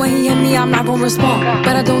 But when he hit me, I'm not gonna respond.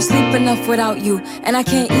 But I don't sleep enough without you, and I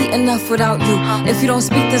can't eat enough without you. If you don't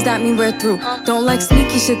speak, does that mean we're through? Don't like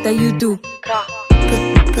sneaky shit that you do.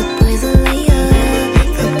 good boys are liar,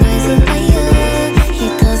 good boys are liar. He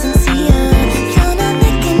doesn't see ya. You're not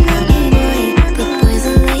looking at me, boy. Good boys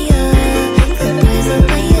are liar, good boys are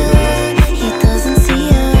liar. He doesn't see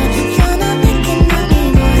ya. You're not looking at me,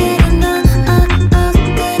 boy. Good enough,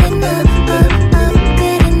 good enough, good enough,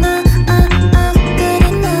 good enough, good enough, good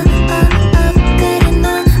enough, good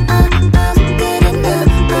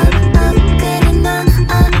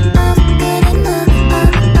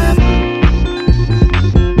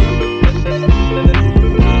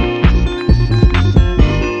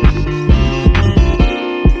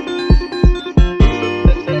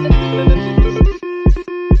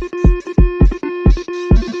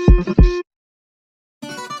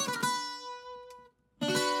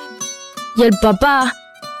Y el papá,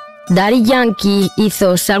 Daddy Yankee,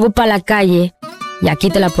 hizo Salgo pa' la calle, y aquí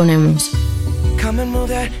te la ponemos. Come and move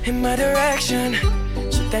that in my direction.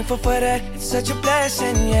 So thankful for that, it's such a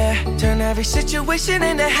blessing, yeah. Turn every situation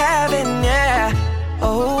into heaven, yeah.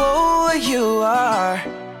 Oh, you are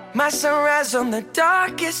my sunrise on the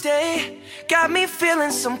darkest day. Got me feeling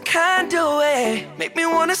some kind of way. Make me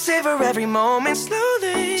wanna savor every moment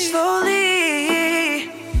slowly, slowly.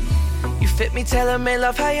 You fit me, tailor-made,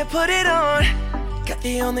 love how you put it on. Got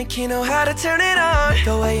the only key, know how to turn it on.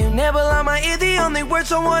 The way you nibble on my ear, the only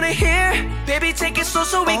words I wanna hear. Baby, take it slow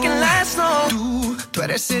so we can last long. Tú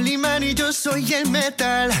eres el imán y yo soy el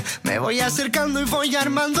metal. Me voy acercando y voy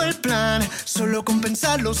armando el plan. Solo con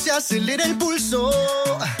pensarlo se acelera el pulso.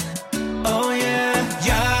 Oh yeah,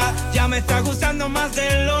 ya me está gustando más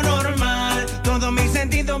de lo normal. Todos mis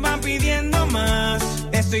sentidos van pidiendo más.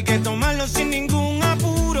 Esto hay que tomarlo sin ningún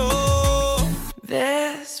apuro.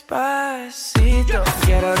 Despacito,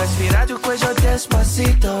 quiero respirar tu cuello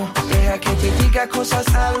despacito. Deja que te diga cosas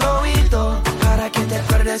al oído, para que te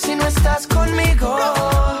acuerdes si no estás conmigo.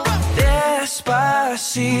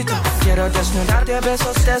 Despacito, quiero desnudarte a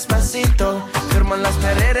besos despacito. Firmo en las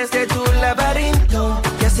paredes de tu laberinto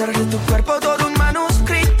y hacer de tu cuerpo todo un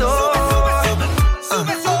manuscrito.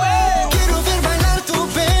 Quiero ver bailar tu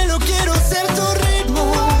pelo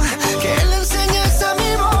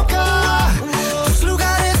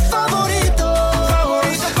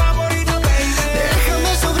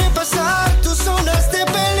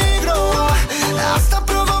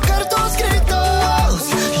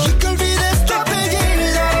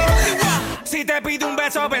un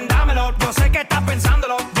beso, ven dámelo. Yo sé que estás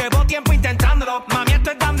pensándolo, llevo tiempo intentándolo. Mami,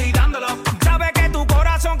 estoy dando y dándolo. Sabe que tu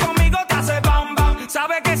corazón conmigo te hace bam bam.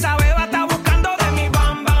 Sabe que esa beba está buscando de mi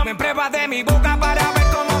bam bam. Me pruebas de mi boca para ver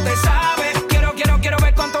cómo te sabe. Quiero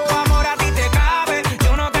ver cuánto amor a ti te cabe.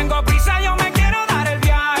 Yo no tengo prisa, yo me quiero dar el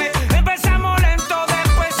viaje. Empezamos lento,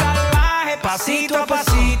 después salvaje. Pasito a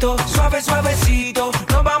pasito, suave, suavecito.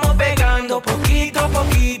 Nos vamos pegando poquito a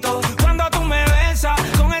poquito. Cuando tú me besas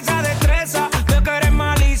con esa destreza, veo que eres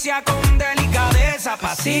malicia con delicadeza.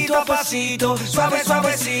 Pasito a pasito, suave,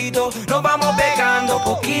 suavecito. Nos vamos pegando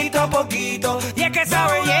poquito a poquito. Y es que esa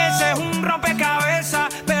belleza es un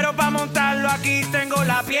rompecabezas, pero para montarlo aquí tengo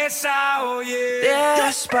la pieza, oye.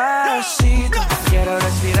 Despacito, quiero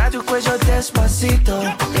respirar tu cuello despacito.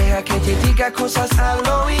 Deja que te diga cosas al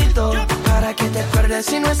oído, para que te acuerdes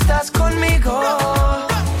si no estás conmigo.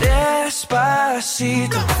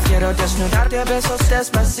 Despacito, quiero desnudarte a besos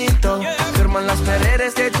despacito. Firmo en las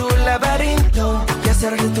paredes de tu laberinto y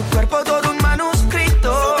hacer de tu cuerpo todo un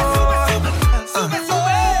manuscrito.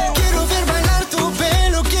 Quiero ver bailar tu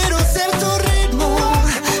pelo, quiero ser tu ritmo.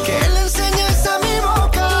 Que le enseñes a mi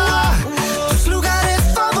boca tus lugares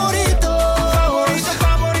favoritos.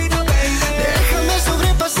 Déjame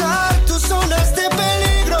sobrepasar tus zonas de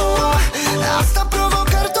peligro, hasta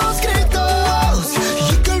provocar tus gritos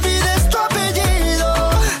y que olvides tu apellido.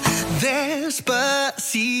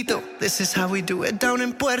 Despacito, this is how we do it down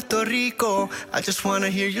in Puerto Rico. I just wanna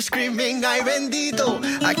hear you screaming, ay bendito.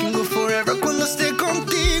 I can go forever cuando esté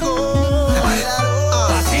contigo.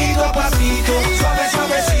 Pasito a pasito, suave,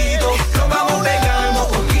 suavecito. Nos vamos pegando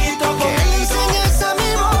poquito a poquito. Que le enseñes a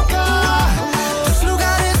mi boca tus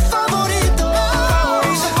lugares favoritos.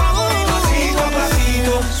 Pasito a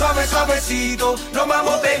pasito, suave, suavecito. Nos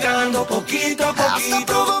vamos pegando poquito a poquito. Hasta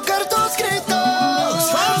provocar tus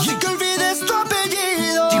gritos y que olvides tu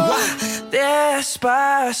apellido.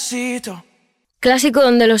 Despacito. Clásico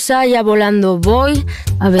donde los haya, volando voy,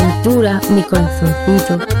 aventura, mi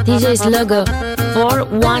corazoncito. DJ Slugger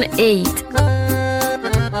 418.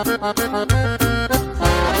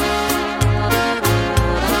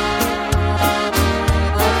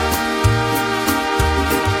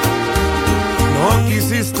 No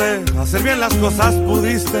quisiste hacer bien las cosas,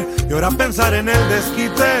 pudiste, y ahora pensar en el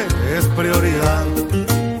desquite es prioridad.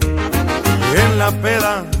 Y en la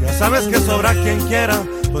peda, ya sabes que sobra quien quiera,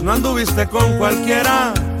 pues no anduviste con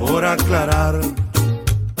cualquiera, por aclarar.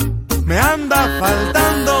 Me anda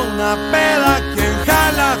faltando una peda, quien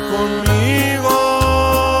jala conmigo,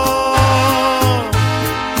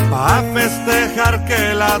 pa' festejar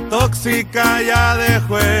que la tóxica ya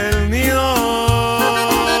dejó el nido.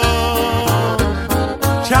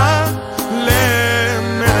 Chale,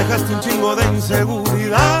 me dejaste un chingo de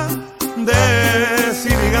inseguridad, de si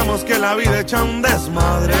digamos que la vida echa un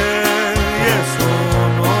desmadre, y eso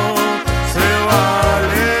no se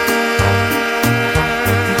vale.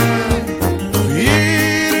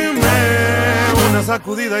 Irme una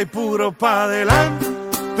sacudida y puro pa' adelante,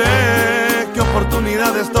 que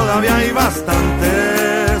oportunidades todavía hay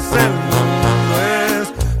bastantes. El mundo es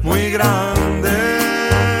muy grande,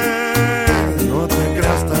 no te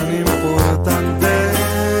creas tan importante.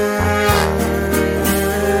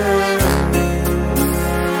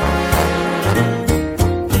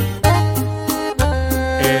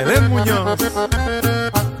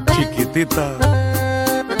 Chiquitita.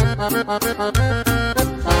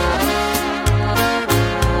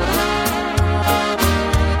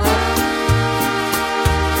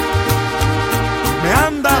 Me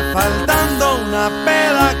anda faltando una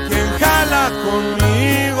peda, quien jala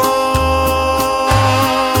conmigo,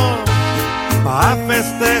 pa'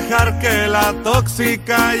 festejar que la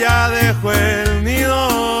tóxica ya dejó el nido.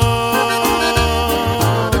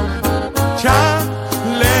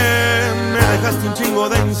 Un chingo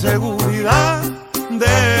de inseguridad,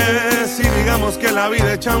 de si digamos que la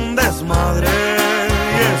vida echa un desmadre,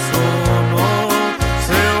 y eso no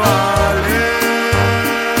se vale.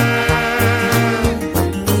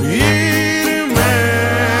 Irme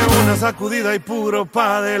una sacudida y puro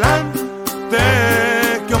pa' adelante,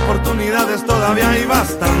 que oportunidades todavía hay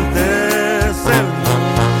bastantes. El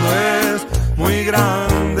mundo es muy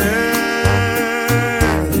grande,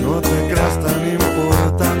 no te creas tan importante.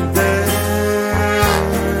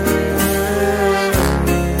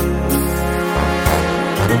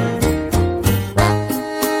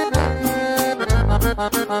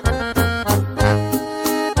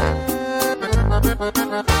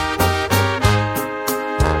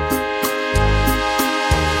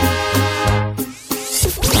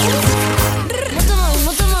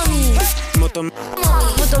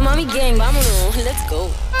 Motomami gang, vámonos, let's go.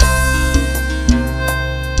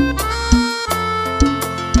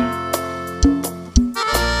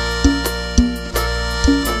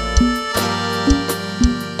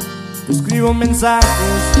 escribo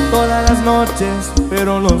mensajes todas las noches,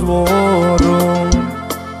 pero los borro.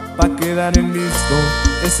 Pa' quedar en visto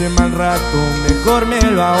ese mal rato, mejor me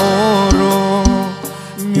lo ahorro.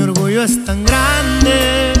 Mi orgullo es tan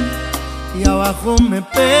grande y abajo me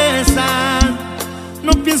pesa.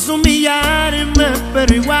 No pienso humillarme,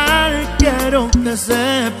 pero igual quiero que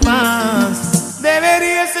sepas.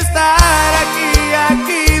 Deberías estar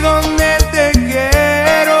aquí donde te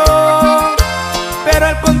quiero, pero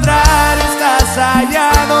al contrario estás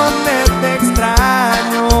allá donde te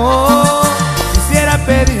extraño. Quisiera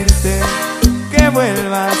pedirte que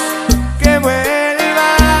vuelvas, que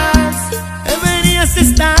vuelvas. Deberías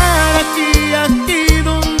estar aquí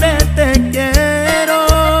donde te quiero,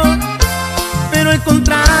 pero al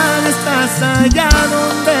contrario estás allá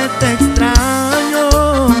donde te extraño.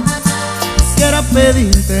 Quisiera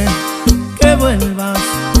pedirte que vuelvas,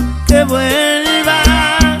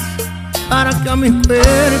 para que a mi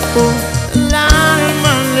cuerpo el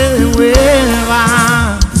alma le devuelva.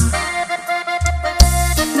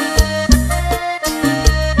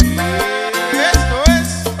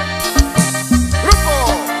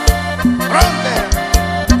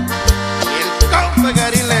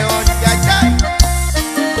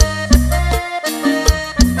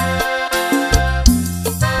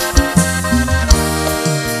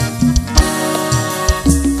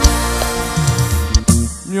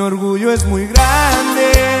 Mi orgullo es muy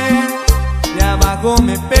grande y abajo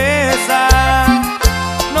me pesa.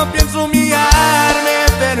 No pienso humillarme,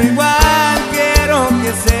 pero igual quiero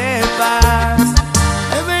que sepas.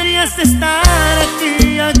 Deberías estar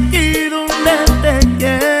aquí donde te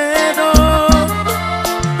quiero,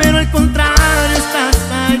 pero al contrario estás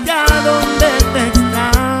allá donde te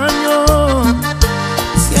extraño.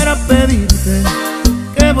 Quisiera pedirte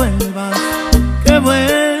que vuelvas, que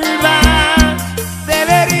vuelvas.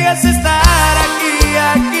 Deberías estar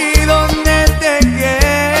aquí donde te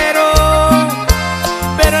quiero,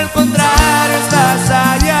 pero al contrario estás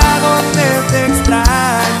allá donde te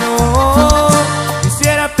extraño.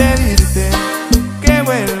 Quisiera pedirte que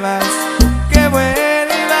vuelvas,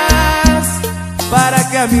 para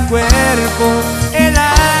que a mi cuerpo el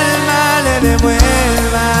alma le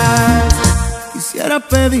devuelvas. Quisiera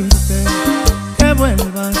pedirte que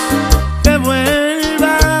vuelvas,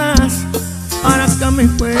 para que a mi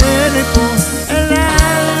cuerpo el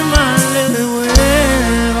alma le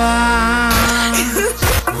devuelva.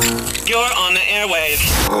 You're on the airwaves.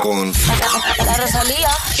 Con La Rosalia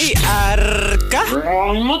y Arca.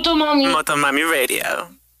 Motomami Radio.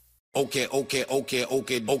 Okay.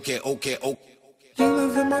 You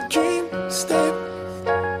live in my dream state.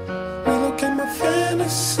 Relocate my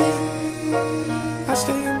fantasy. I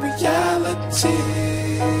stay in reality.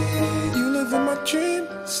 You live in my dream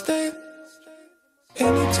state.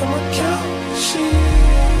 Anytime I count sheep,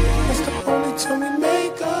 that's the only time we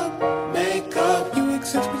make up. You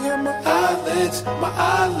exist behind my eyelids.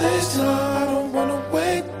 No, I don't wanna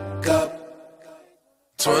wake up.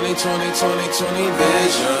 20 vision.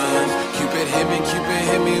 Cupid hit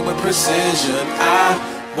me with precision. I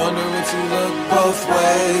wonder if you look both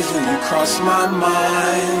ways when you cross my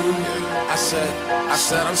mind. I said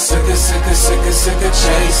I'm sick of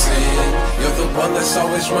chasing. You're the one that's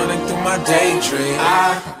always running through my daydream.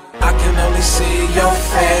 I can only see your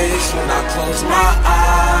face when I close my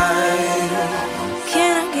eyes.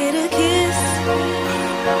 Can I get a kiss?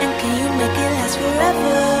 And can you make it last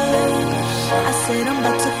forever? I said I'm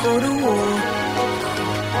about to go to war,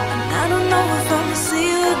 and I don't know if I'ma see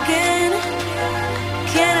you again.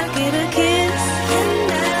 Can I get a kiss?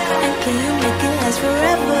 And can you make it last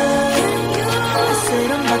forever? I said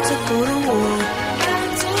I'm about to go to war,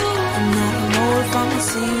 and I don't know if I'ma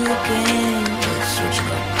see you again.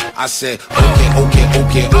 I said, okay,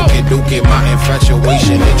 my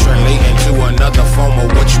infatuation is translating to another form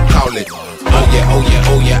of what you call it.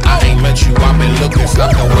 Oh yeah, I ain't met you, I've been looking,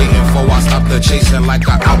 stopped the waiting for, I stopped the chasing like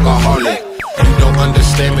an alcoholic. You don't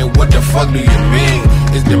understand me, what the fuck do you mean?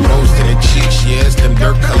 It's them rose to the cheeks, yeah, it's them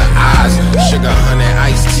dirt colored eyes. Sugar, honey,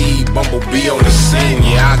 iced tea, bumblebee on the scene.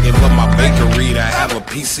 Yeah, I give up my bakery to have a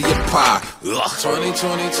piece of your pie. Ugh. 20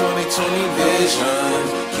 vision.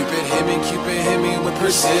 Cupid hit me with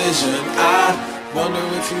precision. I wonder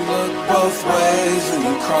if you look both ways when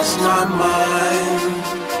you cross my mind.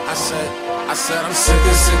 I said I'm sick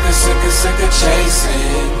of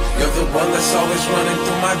chasing. You're the one that's always running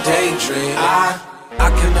through my daydream. I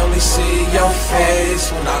can only see your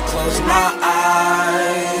face when I close my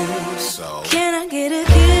eyes. So can I get a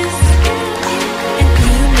kiss? And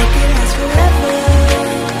can you make it last forever?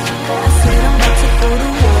 I said I'm about to go to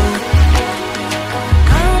war.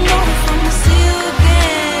 I don't know if I'ma see you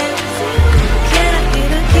again. Can I get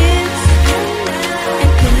a kiss?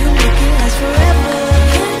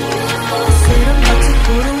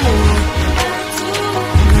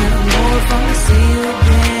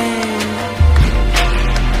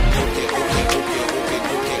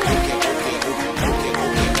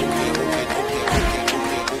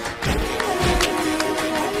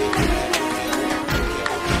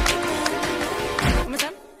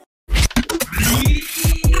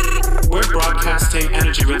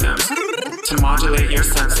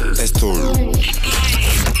 esto.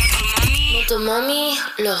 Motomami,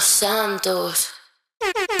 Los Santos.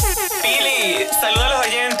 Pili, saluda a los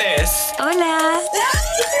oyentes. Hola.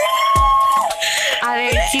 A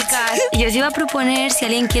ver, chicas, yo os iba a proponer si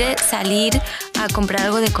alguien quiere salir a comprar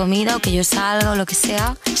algo de comida o que yo salga o lo que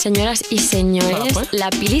sea. Señoras y señores, la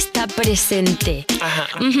Pili está presente. Ajá.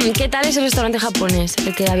 ¿Qué tal ese restaurante japonés?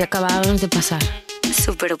 El que acabábamos de pasar.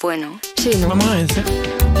 Súper bueno. Sí, ¿no? Vamos a ver.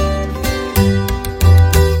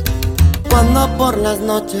 Cuando por las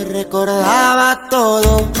noches recordaba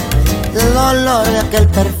todo, el olor de aquel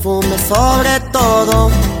perfume sobre todo,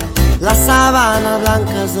 las sábanas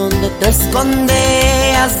blancas donde te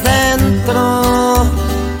escondías dentro.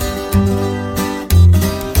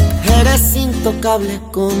 Eres intocable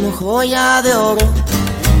como joya de oro,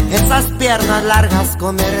 esas piernas largas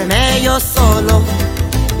comerme yo solo,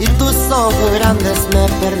 y tus ojos grandes me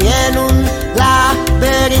perdí en un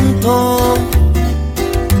laberinto.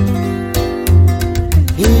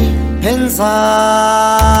 Y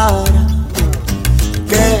pensar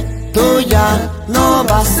que tú ya no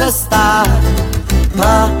vas a estar,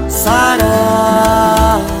 pasará,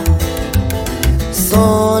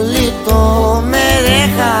 solito me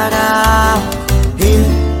dejará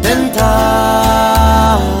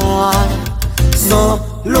intentar.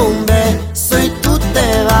 Solo un beso y tú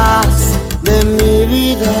te vas de mi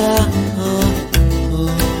vida.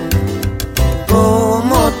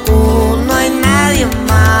 Como tú no hay nadie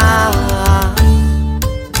más.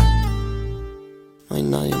 No hay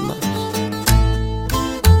nadie más.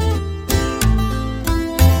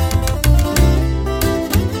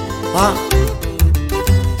 Ah.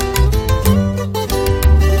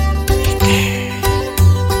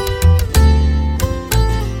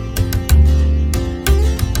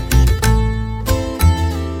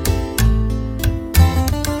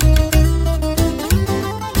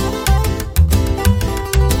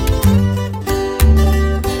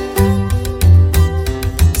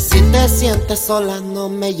 Si te sientes sola, no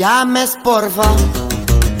me llames, porfa.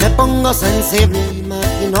 Me pongo sensible,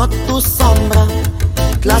 imagino tu sombra.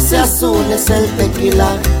 Clase azul es el tequila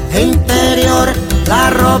e interior la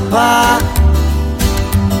ropa.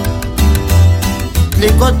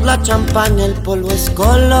 Licor la champaña, el polvo es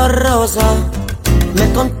color rosa.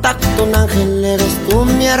 Me contacta un ángel, eres tú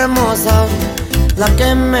mi hermosa, la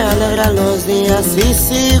que me alegra los días y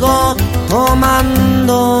sigo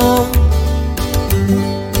tomando.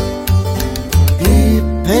 Y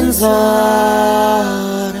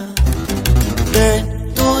pensar que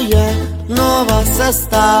tú ya no vas a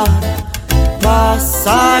estar,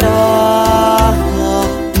 pasará,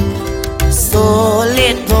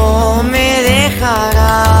 solito me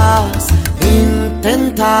dejarás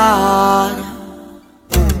intentar.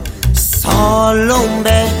 Solo un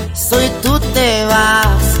beso y tú te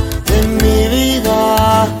vas de mi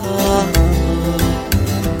vida.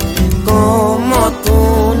 Como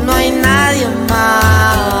tú no hay nadie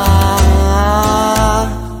más.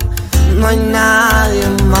 No hay nadie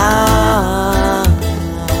más.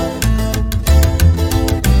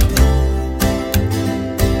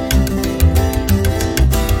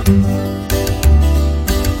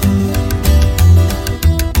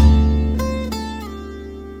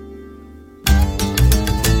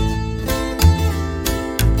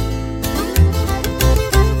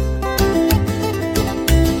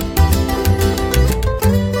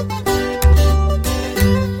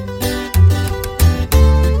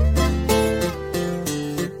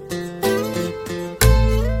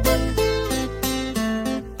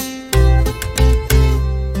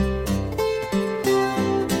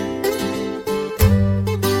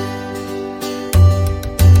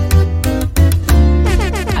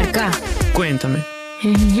 Arca, Cuéntame.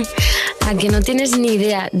 a que no tienes ni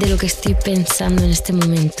idea de lo que estoy pensando en este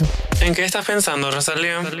momento. ¿En qué estás pensando,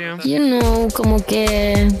 Rosalia? You know, como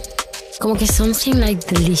que something like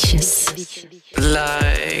delicious.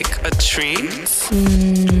 Like a treat?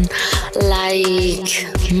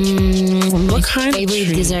 What kind of favorite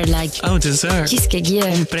treat? dessert? Like Oh, dessert. cheesecake, yeah.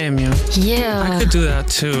 Un premio. Yeah. I could do that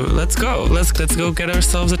too. Let's go. Let's go get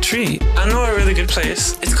ourselves a treat. I know a really good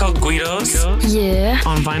place. It's called Guido's. Yeah.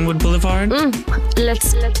 On Vinewood Boulevard.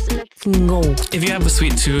 Let's go. If you have a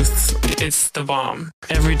sweet tooth, it's the bomb.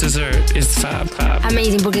 Every dessert is fab.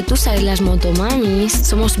 Amazing, porque tú sabes, las Motomamis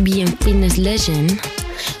somos bien fitness legend.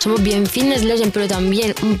 Somos bien fitness legend, pero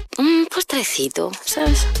también un postrecito,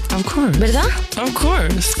 ¿sabes? Of course. ¿Verdad? Of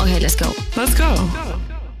course. Okay, let's go. Let's go.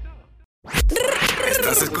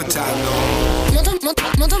 Estás escuchando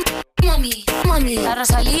Motomami. La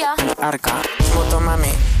Rosalia. Arca. Motomami.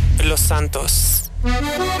 Los Santos.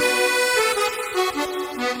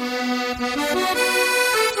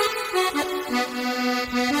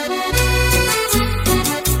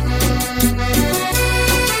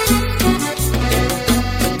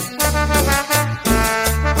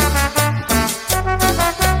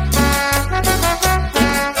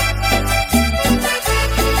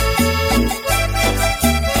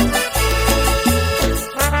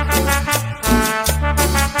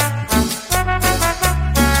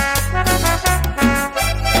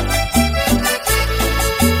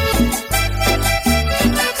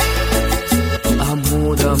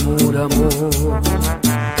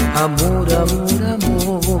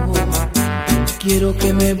 Quiero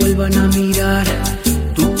que me vuelvan a mirar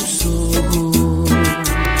tus ojos.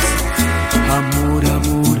 Amor,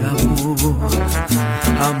 amor, amor.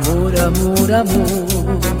 Amor, amor,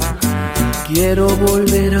 amor. Quiero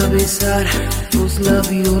volver a besar tus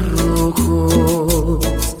labios rojos.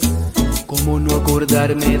 ¿Cómo no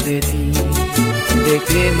acordarme de ti? ¿De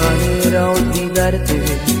qué manera olvidarte?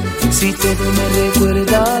 Si todo me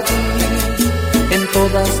recuerda a ti, en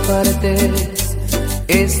todas partes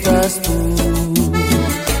estás tú.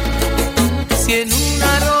 Si en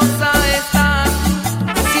una rosa estás,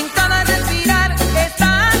 si en cada respirar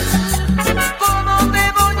estás, ¿cómo te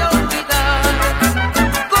voy a olvidar?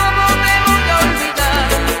 ¿Cómo te voy a olvidar?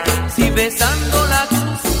 Si besando la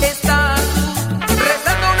cruz estás,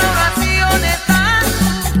 rezando una oración estás,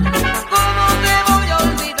 ¿cómo te voy a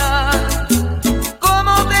olvidar?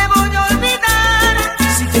 ¿Cómo te voy a olvidar?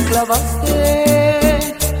 Si te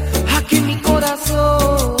clavaste aquí en mi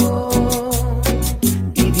corazón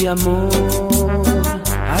y de amor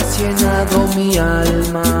has llenado mi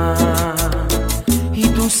alma, y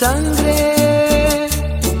tu sangre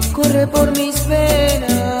corre por mis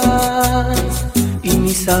venas, y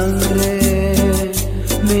mi sangre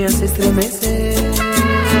me hace estremecer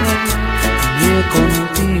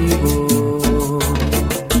contigo.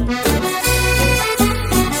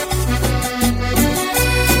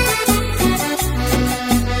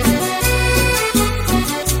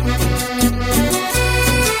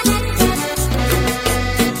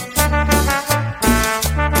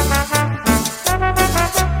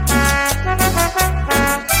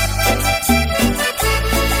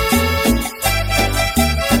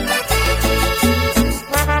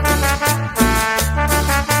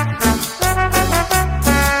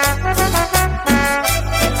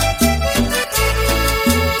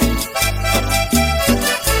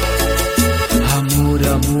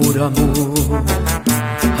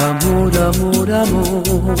 Amor, amor,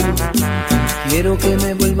 amor. Quiero que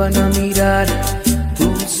me vuelvan a mirar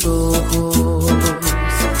tus ojos.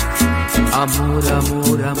 Amor,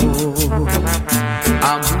 amor, amor.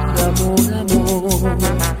 Amor, amor, amor.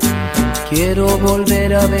 Quiero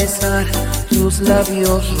volver a besar tus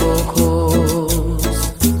labios rojos.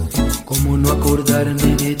 ¿Cómo no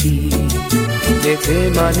acordarme de ti? ¿De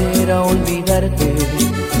qué manera olvidarte?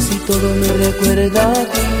 Si todo me recuerda a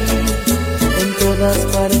ti, en todas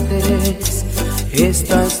partes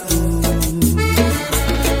estás tú.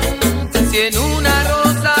 Si en una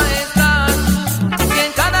rosa estás, si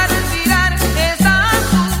en cada respirar estás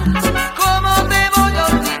tú, ¿cómo te voy a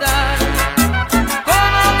olvidar?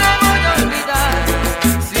 ¿Cómo te voy a olvidar?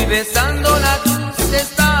 Si besando la cruz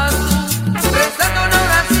estás tú, rezando una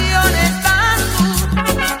oración estás tú,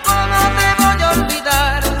 ¿cómo te voy a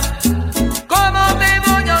olvidar? ¿Cómo te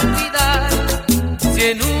voy a olvidar? Si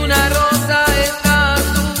en una rosa estás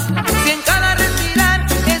tú, si en cada respirar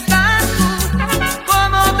estás tú,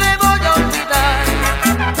 ¿cómo te voy a olvidar?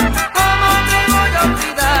 ¿Cómo te voy a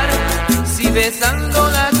olvidar? Si besando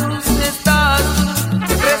la cruz estás tú,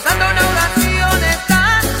 rezando una oración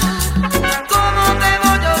estás tú, ¿cómo te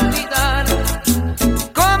voy a olvidar?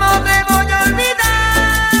 ¿Cómo te voy a olvidar?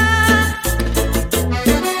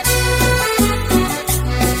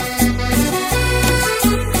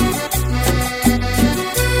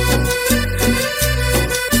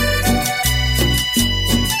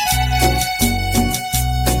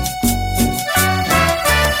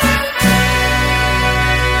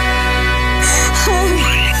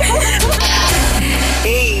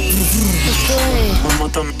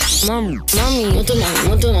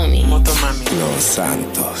 Motomami. Los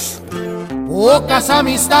Santos. Pocas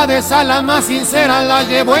amistades, a las más sinceras las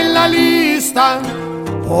llevo en la lista.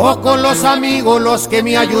 Pocos los amigos, los que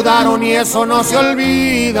me ayudaron, y eso no se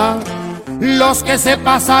olvida. Los que se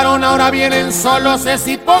pasaron ahora vienen solos, es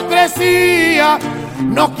hipocresía.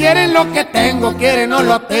 No quieren lo que tengo, quieren no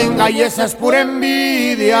lo tenga, y esa es pura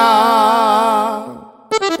envidia.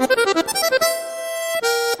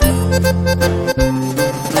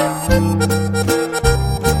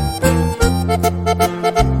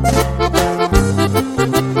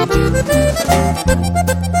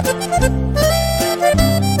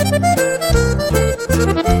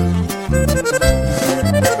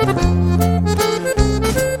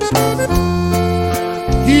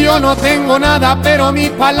 Yo no tengo nada, pero mi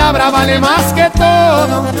palabra vale más que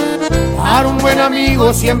todo. Para un buen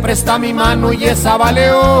amigo siempre está mi mano, y esa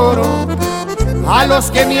vale oro. A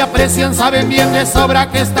los que me aprecian saben bien de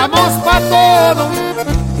sobra que estamos pa' todo.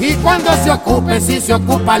 Y cuando se ocupe, si se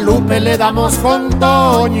ocupa Lupe, le damos con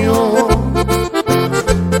Toño.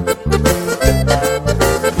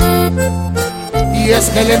 Y es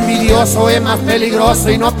que el envidioso es más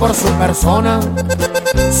peligroso, y no por su persona,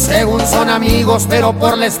 Según son amigos, pero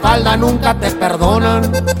por la espalda nunca te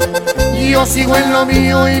perdonan. Yo sigo en lo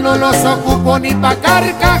mío y no los ocupo ni pa'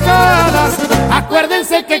 carcajadas.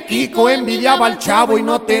 Acuérdense que Kiko envidiaba al chavo y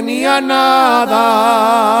no tenía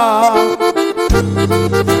nada.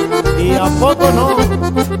 ¿Y a poco no?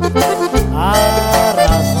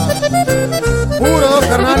 Arrasa. Puro dos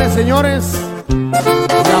carnales, señores.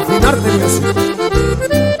 De afinarte el music.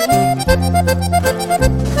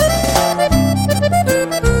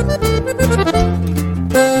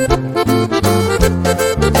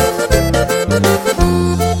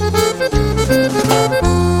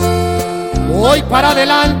 Voy para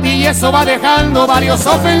adelante y eso va dejando varios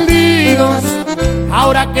ofendidos.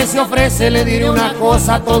 Ahora que se ofrece le diré una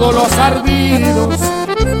cosa a todos los ardidos,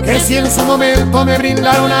 que si en su momento me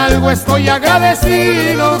brindaron algo estoy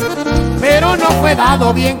agradecido, pero no fue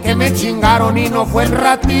dado, bien que me chingaron y no fue el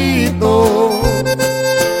ratito.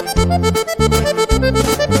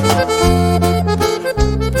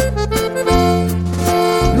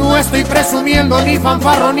 No estoy presumiendo ni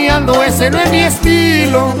fanfarroneando, ese no es mi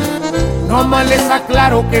estilo. Nomás les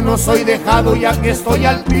aclaro que no soy dejado ya que estoy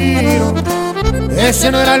al tiro. Ese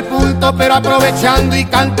no era el punto, pero aprovechando y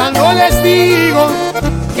cantando les digo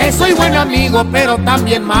que soy buen amigo, pero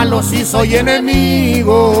también malo si soy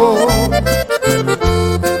enemigo.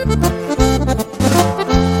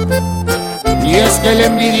 Y es que el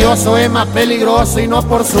envidioso es más peligroso y no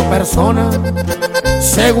por su persona.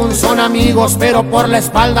 Según son amigos, pero por la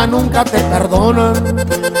espalda nunca te perdonan.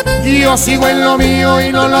 Yo sigo en lo mío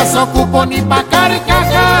y no los ocupo ni pa'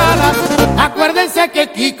 carcajadas. Acuérdense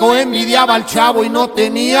que Kiko envidiaba al chavo y no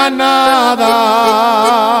tenía nada.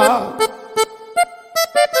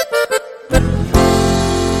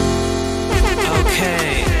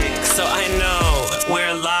 Okay, so I know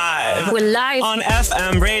we're live. We're live on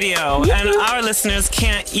FM radio, and our listeners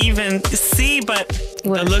can't even see, but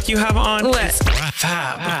the look you have on is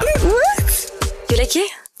fab. What? You like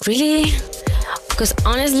it? Really? Because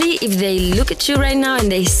honestly, if they look at you right now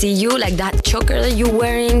and they see you like that choker that you're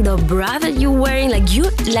wearing, the bra that you're wearing, like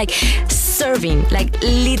you like serving, like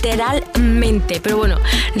literalmente. Pero bueno,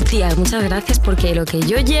 tía, muchas gracias porque lo que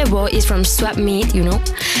yo llevo is from Swap Meet, you know,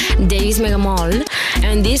 Davis Mega Mall,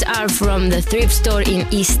 and these are from the thrift store in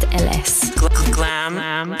East LS. Glam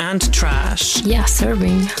and trash. Yeah,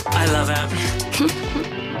 serving. I love it.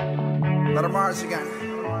 Let them march again.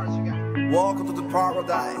 Welcome to the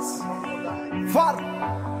paradise. Far.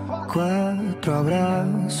 4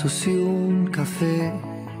 abrazos y un café.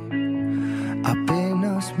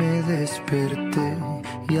 Apenas me desperté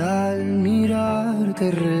y al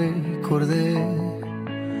mirarte recordé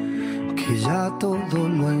que ya todo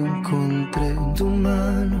lo encontré en tu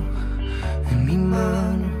mano, en mi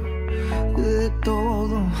mano. De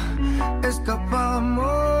todo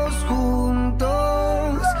escapamos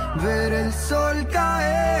juntos, ver el sol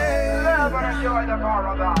caer.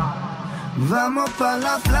 Vamos pa'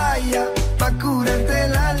 la playa, pa' curarte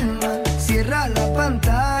el alma. Cierra la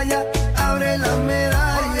pantalla, abre la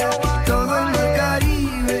medalla. Todo en el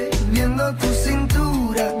Caribe, viendo tu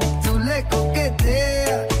cintura. Tú le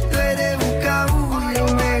coqueteas, tú eres un cabullo.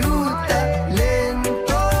 Me gusta,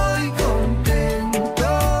 lento y contento.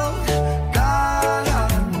 Cara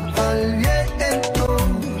al viento,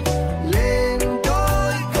 lento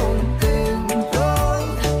y contento.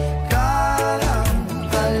 Cara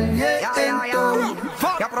al viento.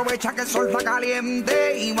 Y aprovecha que el sol está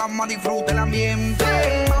caliente y vamos a disfrutar el ambiente.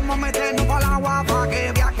 Vamos a meternos para el agua para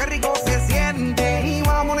que viaje rico se siente. Y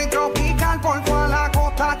vamos a tropical por toda la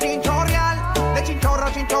costa chinchorreal. De chinchorro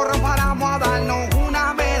a chinchorro paramos a darnos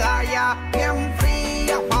una medalla bien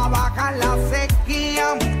fría para bajar la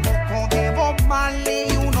sequía. Un poco de Bob Marley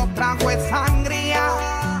y unos tragos de sangría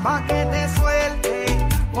pa' que te suelte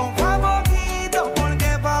poco a poquito,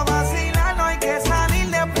 porque pa' vacilar no hay que salir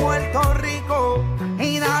de Puerto Rico.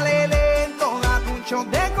 Y dale lento, date un shot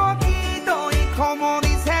de coquito. Y como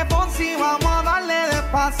dice Ponzi, vamos a darle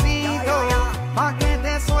despacito pa' que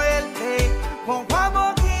te suelte poco a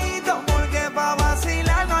poquito, porque pa'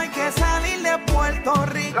 vacilar no hay que salir de Puerto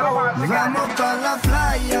Rico. Vamos pa' la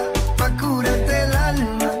playa, pa' curarte el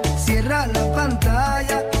alma. Cierra la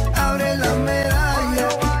pantalla, abre la medalla.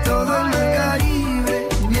 Todo en el Caribe,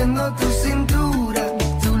 viendo tu cintura.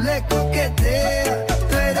 Tú le coqueteas,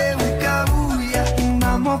 tú eres un cabulla.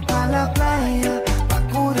 Vamos pa' la playa, pa'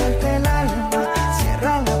 curarte el alma.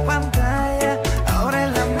 Cierra la pantalla, abre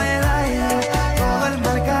la medalla. Todo el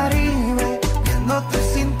mar Caribe, viendo tu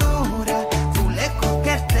cintura. Tú le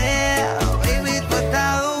coqueteas, baby, tú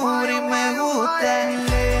estás dura y me gusta.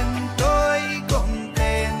 Lento y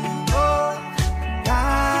contento.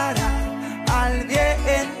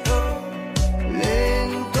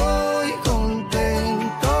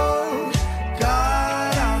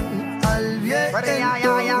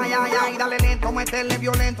 Ay, dale lento, métele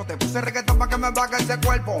violento. Te puse reggaetón pa' que me baje ese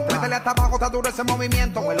cuerpo. Métele hasta abajo, está duro ese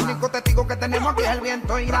movimiento. El único testigo que tenemos aquí es el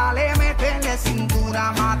viento. Y dale, métele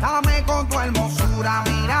cintura, mátame con tu hermosura.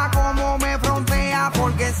 Mira cómo me frontea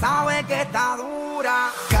porque sabe que está dura.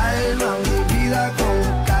 Calma mi vida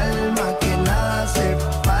con calma, que nada hace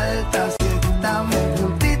falta si estamos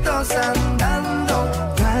juntitos andando.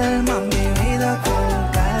 Calma mi vida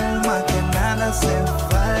con calma, que nada hace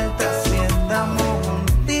falta si estamos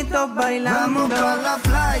juntitos bailando. Vamos pa' la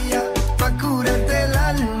playa, pa' curarte el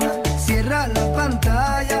alma. Cierra la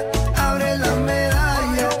pantalla, abre la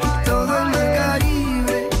medalla. Todo en el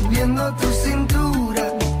Caribe, viendo tu cintura.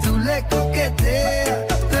 Tú le coqueteas,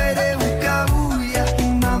 tú eres un cabulla.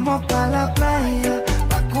 Vamos pa' la playa,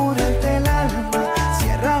 pa' curarte el alma.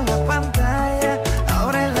 Cierra la pantalla,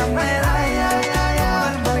 abre la medalla.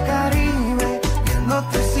 Todo el Caribe, viendo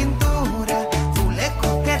tu cintura. Tú le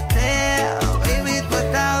coqueteas, baby, tú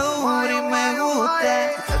estás dura y me gusta.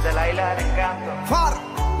 Desde la isla del encanto. Far,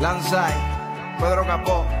 Lanzai, Pedro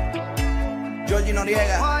Capó, Georgie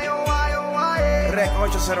Noriega, Rec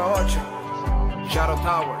 808, Shadow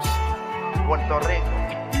Towers, Puerto Rico.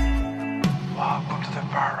 Welcome to the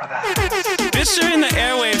paradise. Bitch, you're in the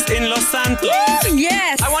airwaves in Los Santos.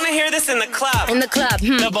 Yes. I want to hear this in the club. In the club.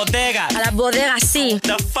 The bodegas. A las bodegas, sí.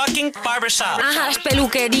 The fucking barbershop. Ajá, las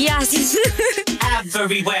peluquerías.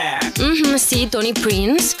 Everywhere. Sí, Tony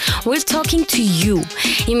Prince. We're talking to you.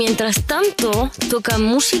 Y mientras tanto, toca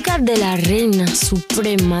música de la reina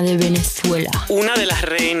suprema de Venezuela. Una de las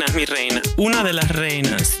reinas, mi reina. Una de las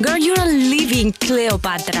reinas. Girl, you're a living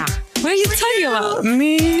Cleopatra. What are you talking about?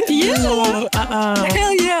 Me? Yeah. No,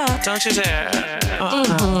 Hell yeah. Don't you dare.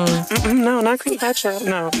 No, not Cleopatra.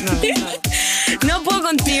 No. No puedo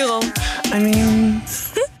contigo. I mean...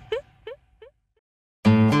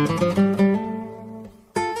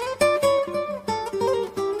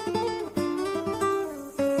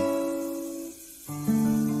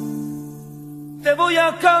 Te voy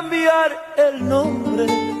a cambiar el nombre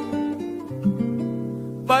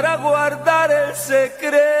para guardar el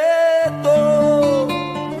secreto,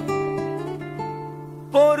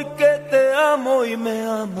 porque te amo y me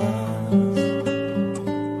amas,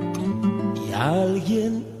 y a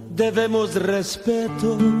alguien debemos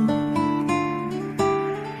respeto.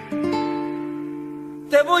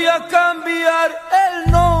 Te voy a cambiar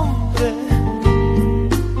el nombre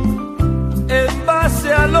en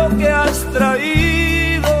base a lo que has traído.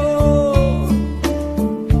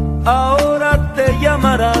 Ahora te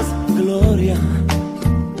llamarás Gloria.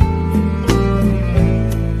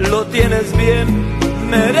 Lo tienes bien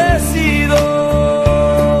merecido.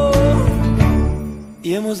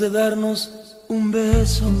 Y hemos de darnos un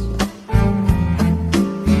beso,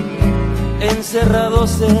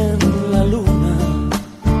 encerrados en la luna.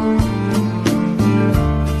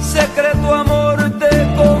 Secreto amor,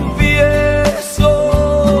 te confieso,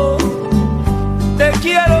 te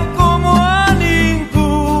quiero como a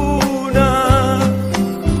ninguna,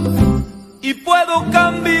 y puedo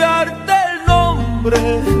cambiarte el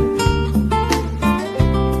nombre,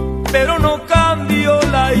 pero no cambio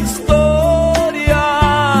la historia.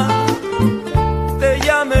 Te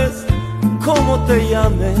llames como te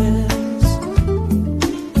llames,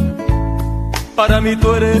 para mí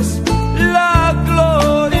tú eres la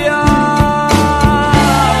gloria.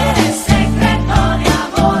 Eres secreto de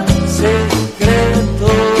amor. Secreto.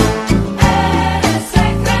 Eres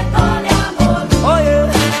secreto de amor. Oye.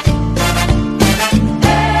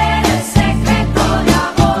 Eres secreto de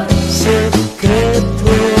amor. Secreto.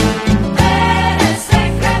 Eres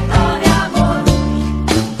secreto de amor.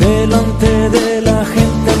 Delante de la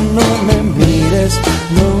gente no me mires,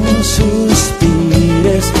 no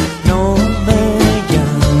suspires, no me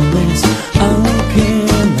llames, aunque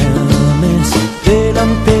me ames.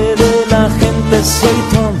 Delante de la gente soy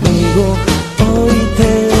tu amigo, hoy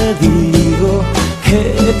te digo qué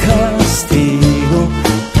castigo.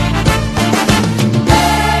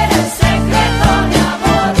 Eres secreto de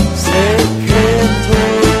amor. Secreto.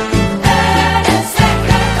 Eres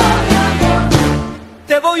secreto de amor.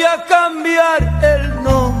 Te voy a cambiar el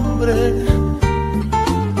nombre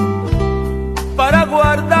para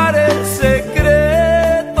guardar el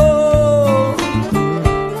secreto,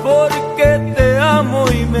 porque te amo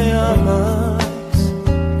y me amas.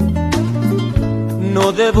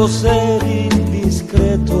 No debo ser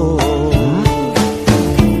indiscreto.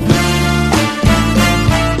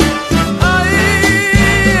 Ay,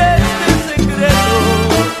 este secreto.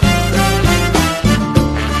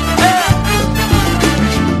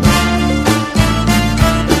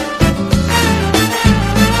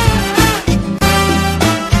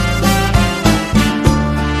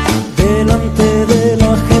 Delante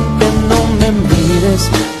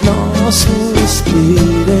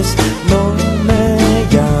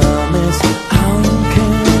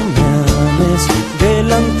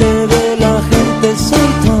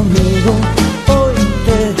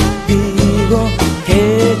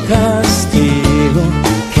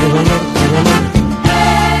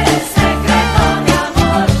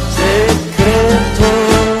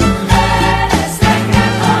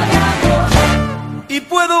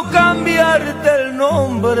cambiarte el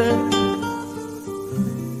nombre,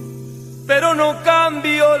 pero no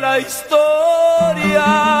cambio la historia.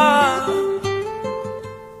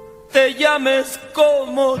 Te llames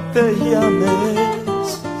como te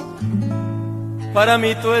llames, para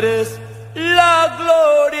mí tú eres la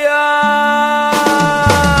gloria.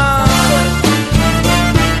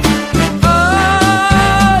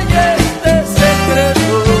 Ay, este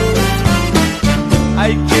secreto,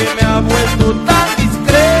 ay, que me ha vuelto tan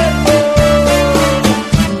discreto.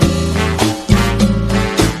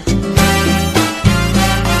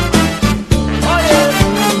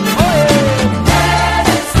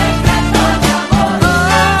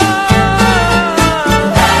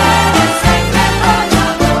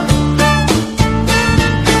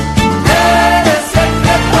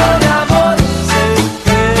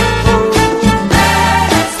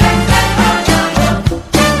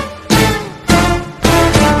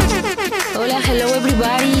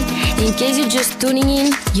 Tuning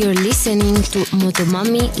in, you're listening to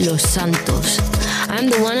Motomami Los Santos. I'm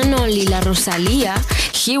the one and only La Rosalia,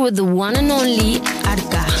 here with the one and only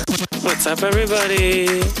Arca. What's up,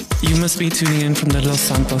 everybody? You must be tuning in from the Los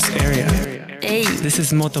Santos area. Hey. This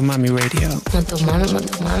is Motomami Radio. Motomami,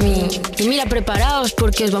 Motomami. Y mira, preparaos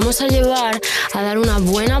porque os vamos a llevar a dar una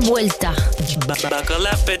buena vuelta. Buckle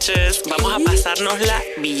up, bitches. Vamos a pasárnosla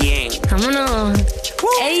bien. ¡Vámonos!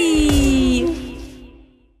 ¡Ey!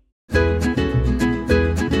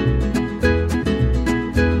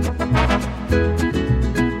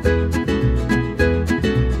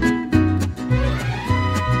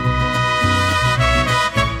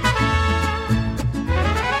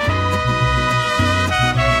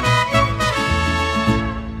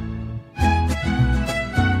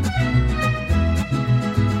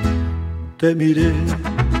 Te miré,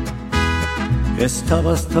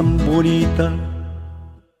 estabas tan bonita,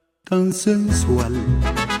 tan sensual.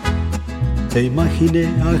 Te imaginé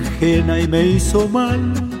ajena y me hizo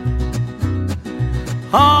mal.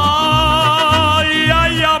 Ay,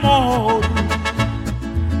 ay, amor.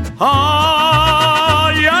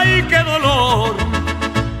 Ay, ay, qué dolor.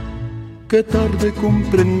 Qué tarde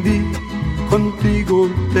comprendí, contigo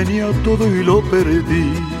tenía todo y lo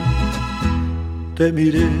perdí. Te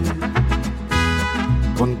miré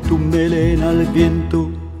con tu melena al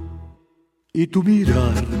viento y tu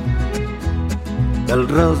mirar, al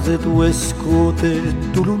ras de tu escote,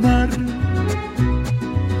 tu lunar.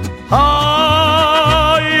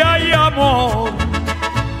 Ay, ay, amor.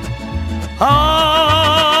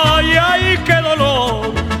 Ay, ay, qué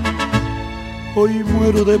dolor. Hoy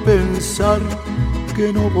muero de pensar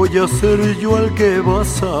que no voy a ser yo al que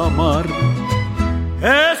vas a amar.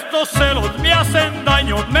 Estos celos me hacen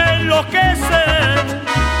daño, me enloquecen.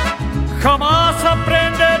 Jamás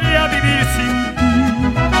aprenderé a vivir sin ti.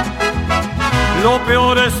 Lo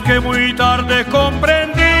peor es que muy tarde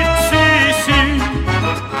comprendí, sí, sí.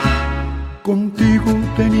 Contigo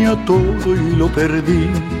tenía todo y lo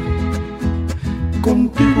perdí.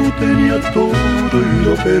 Contigo tenía todo y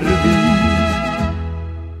lo perdí.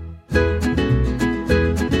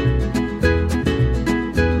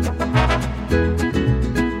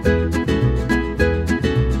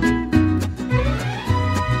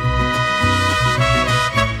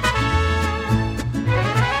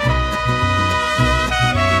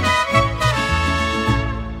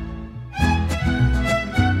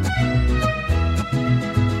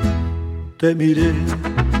 Te miré,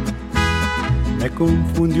 me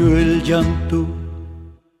confundió el llanto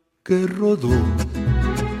que rodó.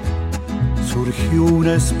 Surgió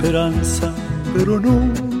una esperanza, pero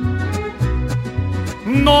no.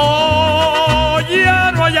 No,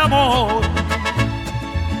 ya no hay amor.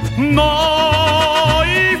 No,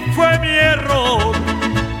 y fue mi error.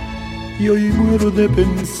 Y hoy muero de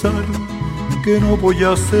pensar que no voy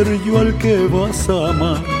a ser yo al que vas a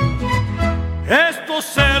amar. Estos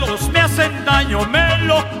celos me hacen daño, me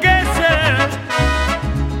enloquecen.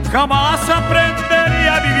 Jamás aprenderé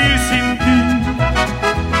a vivir sin ti.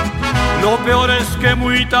 Lo peor es que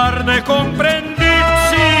muy tarde comprendí,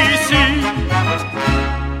 sí, sí.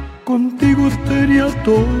 Contigo tenía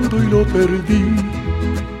todo y lo perdí.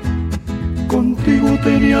 Contigo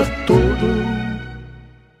tenía todo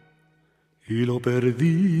y lo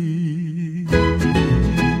perdí.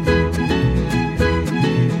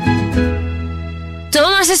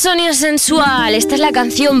 Toma ese sonido sensual. Esta es la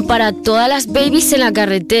canción para todas las babies en la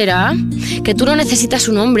carretera. Que tú no necesitas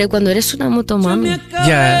un hombre cuando eres una motomami.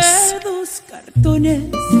 Yes. Dos cartones,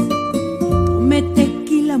 tomé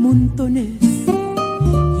tequila montones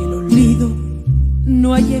y el olvido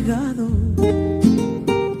no ha llegado.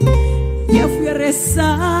 Ya fui a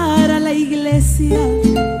rezar a la iglesia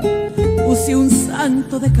puse un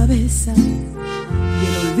santo de cabeza y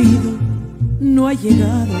el olvido no ha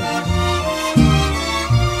llegado.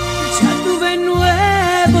 Ya tuve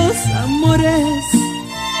nuevos amores,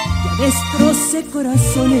 ya destrocé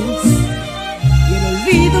corazones y el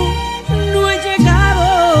olvido no ha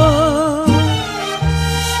llegado.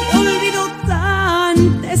 Qué olvido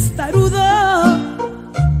tan testarudo,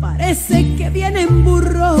 parece que viene en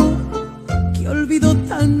burro. Qué olvido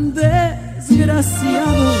tan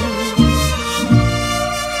desgraciado.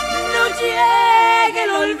 No llegue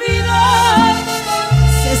el olvido,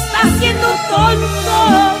 se está haciendo tonto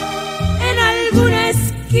en alguna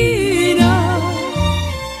esquina.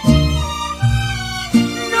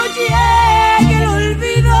 No llegue el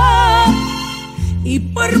olvido, y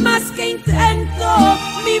por más que intento,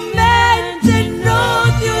 mi mente no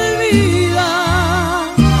te olvida.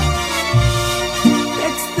 Te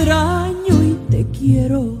extraño y te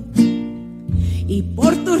quiero, y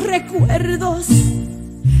por tus recuerdos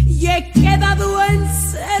y he quedado en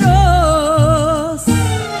ceros.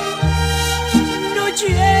 No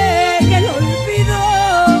llegue el olvido,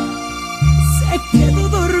 se quedó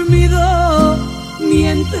dormido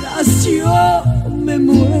mientras yo me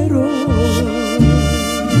muero.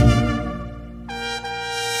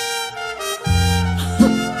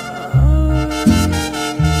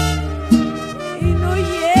 Y no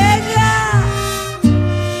llega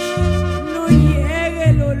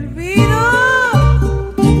el olvido.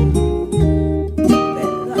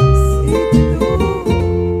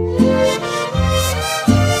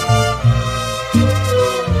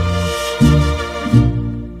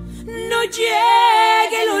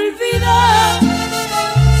 Llegue el olvido,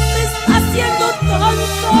 se está haciendo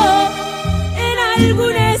tonto en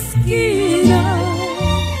alguna esquina.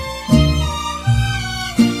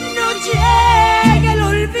 No llegue el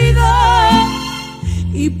olvido,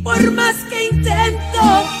 y por más que intento,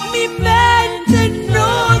 mi mente no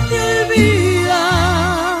te olvida.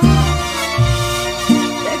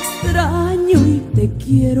 Te extraño y te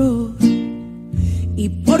quiero, y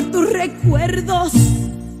por tus recuerdos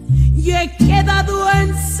y he quedado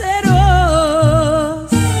en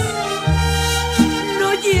ceros. No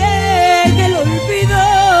llegue el olvido,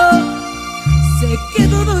 se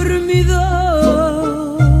quedó dormido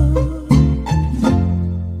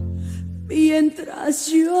mientras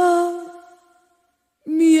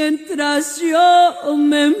yo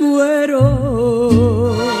me muero.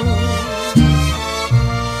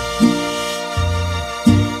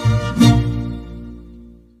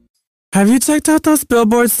 Have you checked out those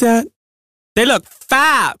billboards yet? They look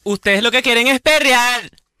fab. Ustedes lo que quieren es perrear.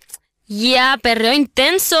 Yeah, perreo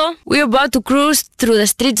intenso. We're about to cruise through the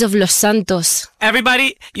streets of Los Santos.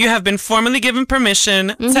 Everybody, you have been formally given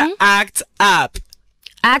permission to act up.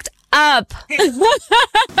 Act up.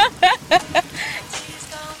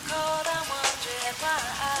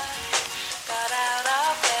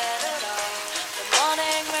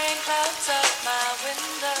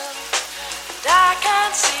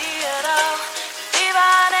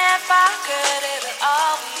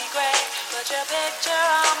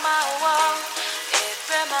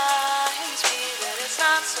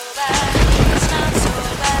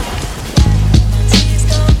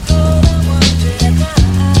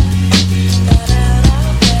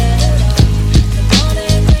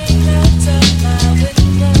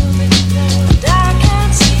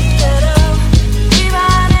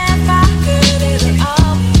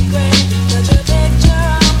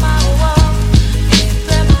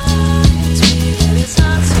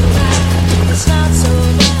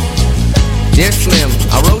 Dear Slim,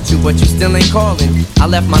 I wrote you, but you still ain't calling. I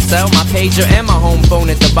left my cell, my pager, and my home phone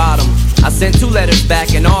at the bottom. I sent 2 letters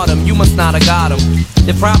back in autumn, you must not have got them.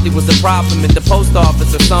 There probably was a problem at the post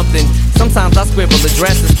office or something. Sometimes I scribble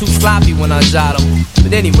addresses too sloppy when I jot them.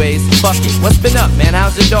 But anyways, fuck it, what's been up, man?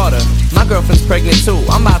 How's your daughter? My girlfriend's pregnant too,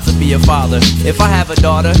 I'm about to be a father. If I have a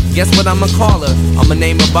daughter, guess what I'ma call her? I'ma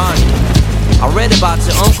name her Bonnie. I read about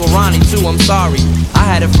your Uncle Ronnie too, I'm sorry. I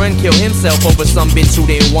had a friend kill himself over some bitch who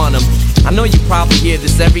didn't want him. I know you probably hear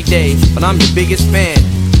this every day, but I'm your biggest fan.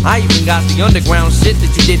 I even got the underground shit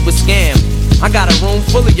that you did with Scam. I got a room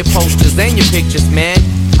full of your posters and your pictures, man.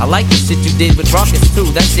 I like the shit you did with Ruckus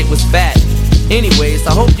too, that shit was fat. Anyways,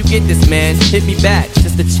 I hope you get this, man. Hit me back,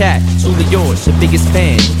 just a chat. Truly yours, your biggest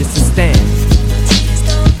fan. This is Stan.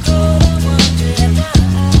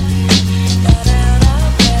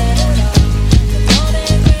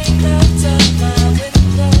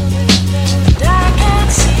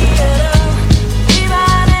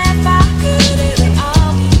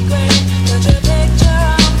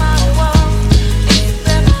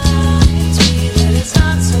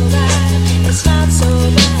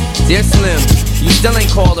 Dear Slim, you still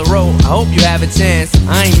ain't called a road. I hope you have a chance.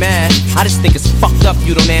 I ain't mad, I just think it's fucked up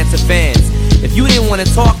you don't answer fans. If you didn't want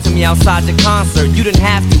to talk to me outside your concert, you didn't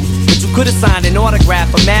have to, but you could've signed an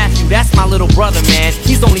autograph for Matthew. That's my little brother, man.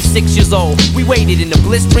 He's only 6 years old. We waited in the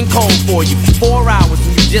blistering cold for you for 4 hours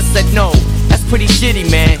and you just said no. That's pretty shitty,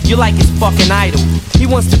 man. You're like his fucking idol. He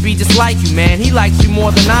wants to be just like you, man. He likes you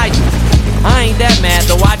more than I do. I ain't that mad,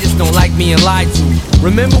 though I just don't like being lied to.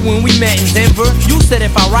 Remember when we met in Denver? You said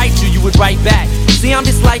if I write you, you would write back. See, I'm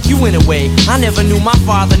just like you in a way. I never knew my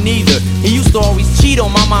father neither. He used to always cheat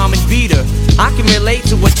on my mom and beat her. I can relate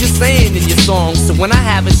to what you're saying in your songs. So when I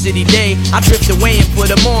have a shitty day, I drift away and put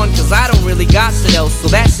them on, cause I don't really got shit else. So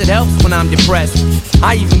that shit helps when I'm depressed.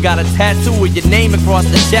 I even got a tattoo with your name across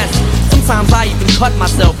the chest. Sometimes I even cut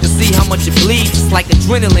myself to see how much it bleeds. It's like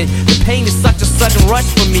adrenaline. The pain is such a sudden rush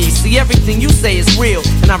for me. See, everything you say is real,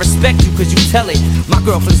 and I respect you cause you tell it. My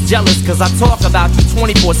girlfriend's jealous cause I talk about you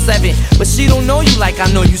 24/7. But she don't know you like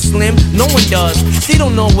I know you, Slim. No one does. She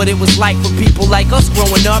don't know what it was like for people like us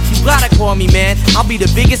growing up. You gotta call me, man. I'll be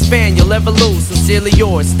the biggest fan you'll ever lose. Sincerely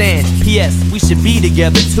yours, Stan. P.S. We should be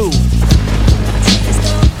together too.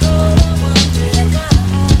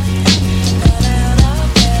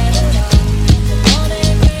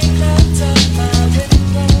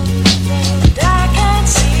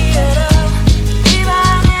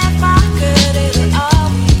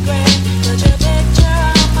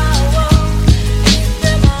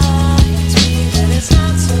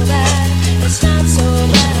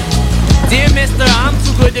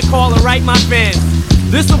 To call and write my fans.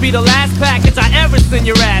 This will be the last package I ever send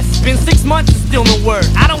your ass. It's been 6 months and still no word.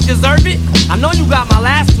 I don't deserve it. I know you got my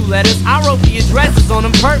last 2 letters. I wrote the addresses on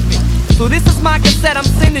them perfect. So this is my cassette I'm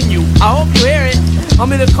sending you. I hope you hear it.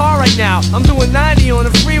 I'm in a car right now. I'm doing 90 on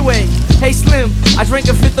the freeway. Hey Slim, I drank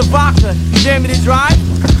a 5th of vodka. You dare me to drive?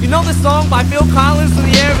 You know the song by Phil Collins, In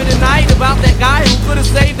the Air of the Night, about that guy who could have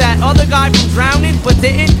saved that other guy from drowning but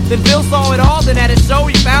didn't? Then Phil saw it all, then at a show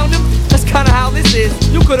he found him. That's kinda how this is.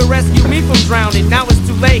 You could've rescued me from drowning. Now it's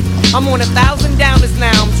too late. I'm on 1,000 downers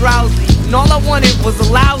now. I'm drowsy. And all I wanted was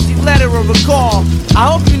a lousy letter or a call. I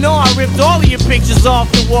hope you know I ripped all of your pictures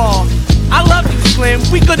off the wall. I love you, Slim.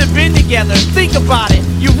 We could have been together. Think about it.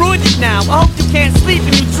 You ruined it now. I hope you can't sleep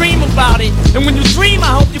and you dream about it. And when you dream,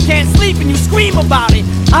 I hope you can't sleep and you scream about it.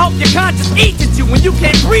 I hope your conscience eats at you when you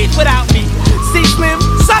can't breathe without me. See, Slim?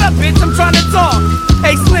 Shut up, bitch. I'm trying to talk.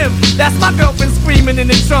 Hey, Slim, that's my girlfriend screaming in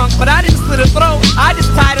the trunk. But I didn't slit her throat. I just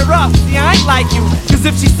tied her up. See, I ain't like you. Cause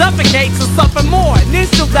if she suffocates, she'll suffer more. And then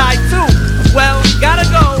she'll die too. Well, gotta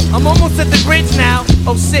go. I'm almost at the bridge now.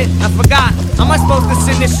 Oh shit, I forgot. How am I supposed to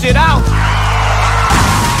send this shit out?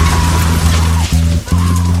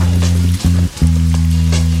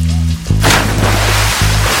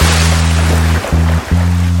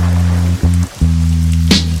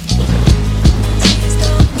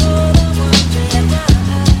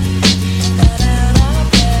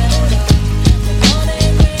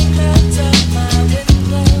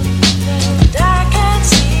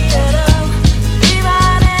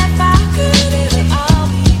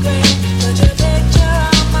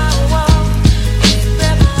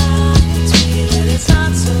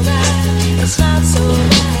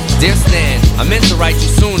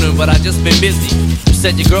 But I just been busy. You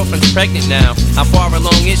said your girlfriend's pregnant now. How far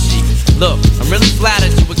along is she? Look, I'm really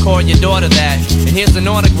flattered you would call your daughter that. And here's an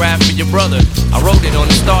autograph for your brother. I wrote it on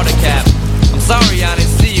the starter cap. I'm sorry I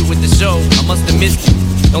didn't see you with the show. I must have missed you.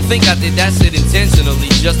 Don't think I did that shit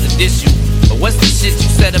intentionally just to diss you. But what's the shit you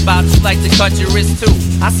said about you like to cut your wrist too?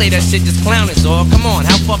 I say that shit just clowning, dog. Come on,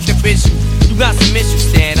 how fucked up is you? You got some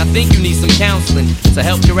issues, Stan. I think you need some counseling to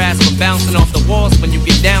help your ass from bouncing off the walls when you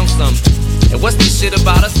get down some. And what's this shit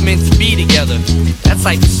about us meant to be together? That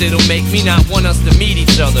type of shit'll make me not want us to meet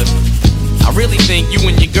each other. I really think you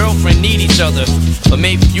and your girlfriend need each other, but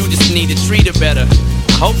maybe you just need to treat her better.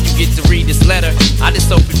 I hope you get to read this letter. I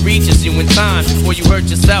just hope it reaches you in time before you hurt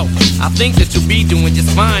yourself. I think that you'll be doing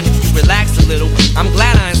just fine if you relax a little. I'm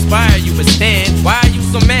glad I inspire you, but Stan, why are you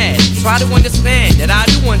so mad? Try to understand that I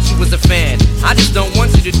do want you as a fan. I just don't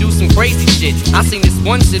want you to do some crazy shit. I seen this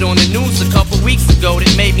one shit on the news a couple weeks ago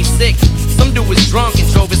that made me sick. Some dude was drunk and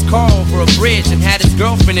drove his car over a bridge and had his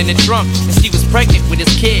girlfriend in the trunk, and she was pregnant with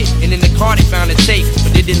his kid. And in the car they found a tape,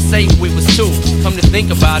 but they didn't say who it was to. Come to think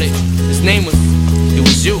about it, his name was, it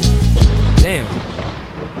was you. Damn.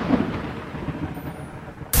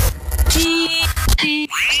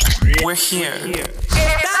 We're here.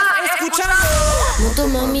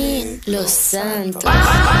 Motomami, Los Santos.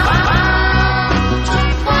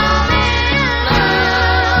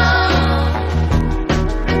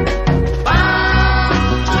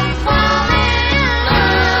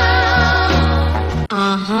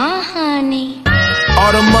 Honey.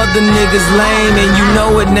 other niggas lame and you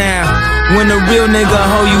know it now. When a real nigga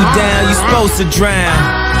hold you down, you supposed to drown.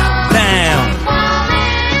 Bound.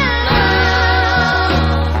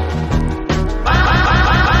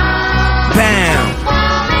 Bound.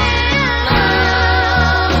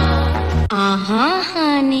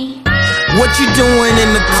 Honey. What you doing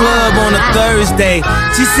in the club on a Thursday?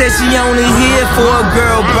 She said she only here for a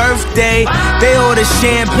girl birthday. They order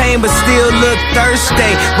champagne but still look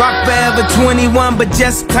thirsty. Rock forever 21 but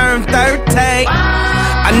just turned 30.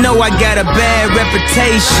 I know I got a bad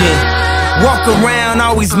reputation. Walk around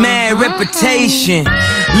always mad reputation.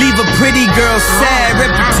 Leave a pretty girl sad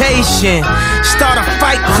reputation. Start a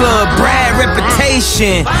fight club, Brad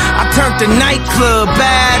reputation. I turned the nightclub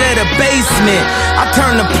bad at a basement. I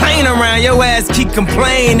turned the plane around, your ass keep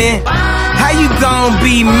complaining. How you gon'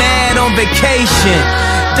 be mad on vacation?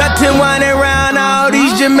 Dutton whining around all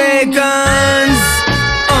these Jamaicans.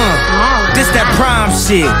 This that prom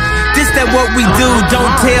shit. This that what we do,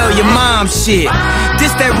 don't tell your mom shit.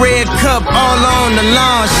 This that red cup all on the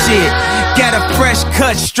lawn shit. Got a fresh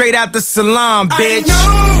cut straight out the salon, bitch. I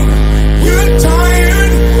know you're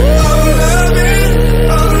tired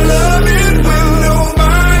of loving when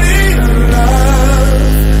nobody loves,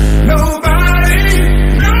 nobody.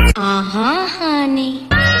 Honey.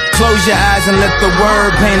 Close your eyes and let the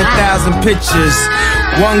word paint 1,000 pictures.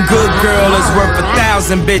 One good girl is worth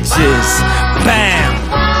 1,000 bitches. Bam.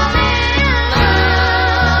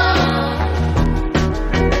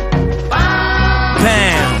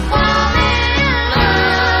 Bam.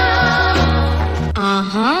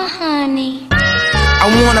 Honey. I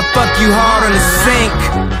wanna fuck you hard on the sink.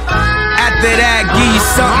 After that, give you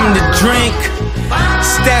something to drink.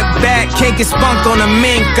 Step back, can't get spunked on a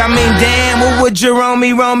mink. I mean, damn, what would Jerome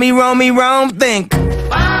think?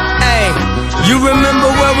 Hey, you remember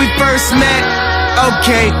where we first met?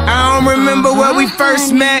 Okay, I don't remember where we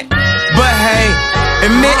first met. But hey,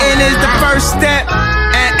 admitting is the first step.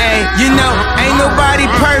 And hey, you know, ain't nobody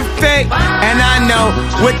perfect. And I know,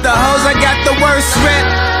 with the hoes I got the worst rep.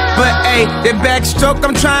 But hey, the backstroke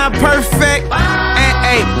I'm trying perfect. And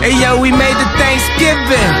hey, yo, we made the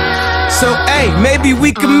Thanksgiving. So hey, maybe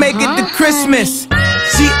we can make it to Christmas.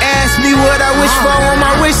 She asked me what I wish for on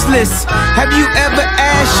my wish list. Have you ever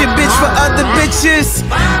asked your bitch for other bitches?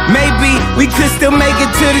 Maybe we could still make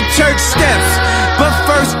it to the church steps. But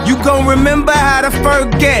first, you gon' remember how to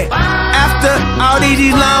forget. After all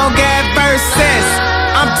these long ass verses,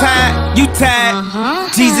 I'm tired, you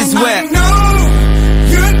tired, Jesus wept. I know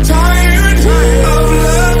you're tired of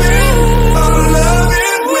loving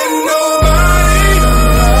when nobody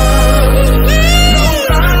loves,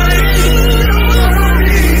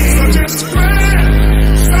 so just grab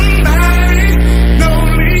somebody,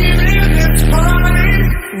 don't leave it, it's party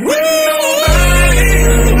with nobody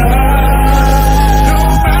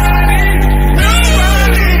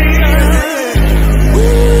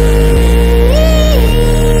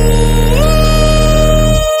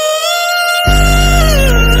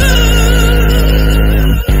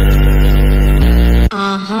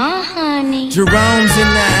Honey. Jerome's in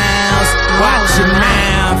the house, watch your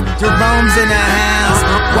mouth. Jerome's in the house,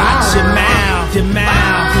 watch your mouth. Your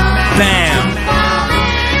mouth, bam.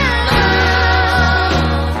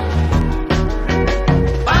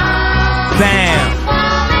 Bam.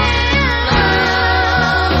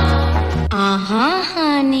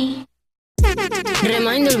 Honey.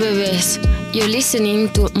 Reminder, bebés, you're listening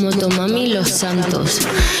to Motomami Los Santos.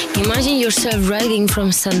 Imagine yourself riding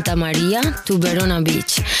from Santa Maria to Verona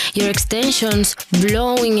Beach. Your extensions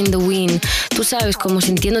blowing in the wind. Tú sabes, como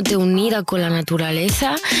sintiéndote unida con la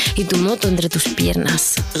naturaleza y tu moto entre tus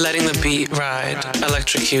piernas. Letting the beat ride,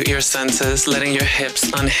 electrocute your senses, letting your hips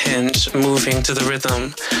unhinge, moving to the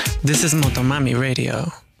rhythm. This is Motomami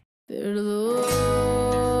Radio. Perdón,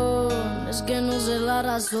 es que no sé la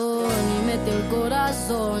razón y metió el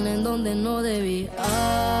corazón en donde no debía.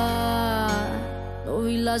 No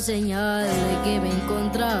vi la señal de que me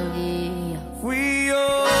encontraría. Fui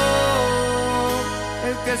yo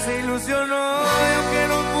el que se ilusionó y aunque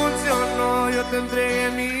no funcionó, yo te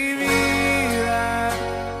entregué mi vida.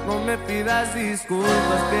 No me pidas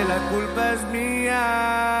disculpas, que la culpa es mía.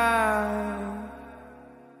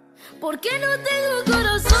 ¿Por qué no tengo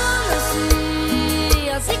corazón así?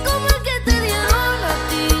 Así como el que te dieron a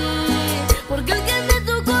ti. Porque el que te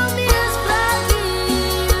tocó a mí es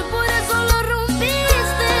frágil, por eso lo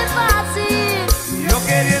rompiste fácil. Y yo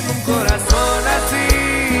queriendo un corazón así,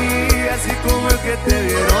 así como el que te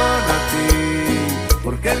dieron a ti.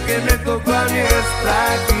 Porque el que me tocó a mí es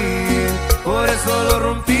frágil, por eso lo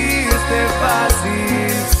rompiste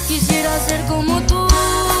fácil. Quisiera ser como tú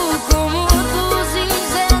sin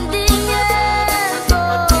sentimientos.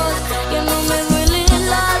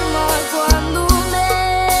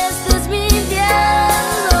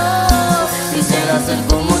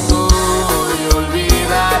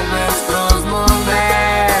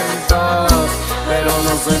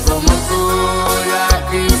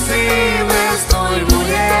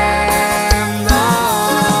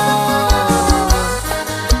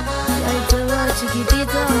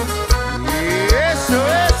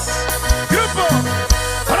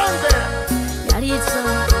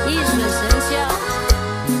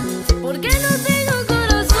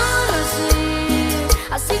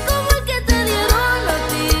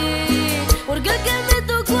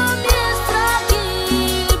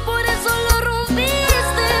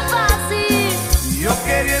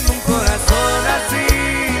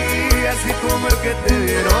 que te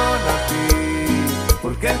dieron a ti,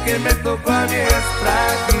 porque el que me tocó a mí es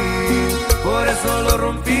frágil, por eso lo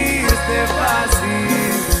rompiste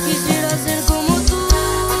fácil.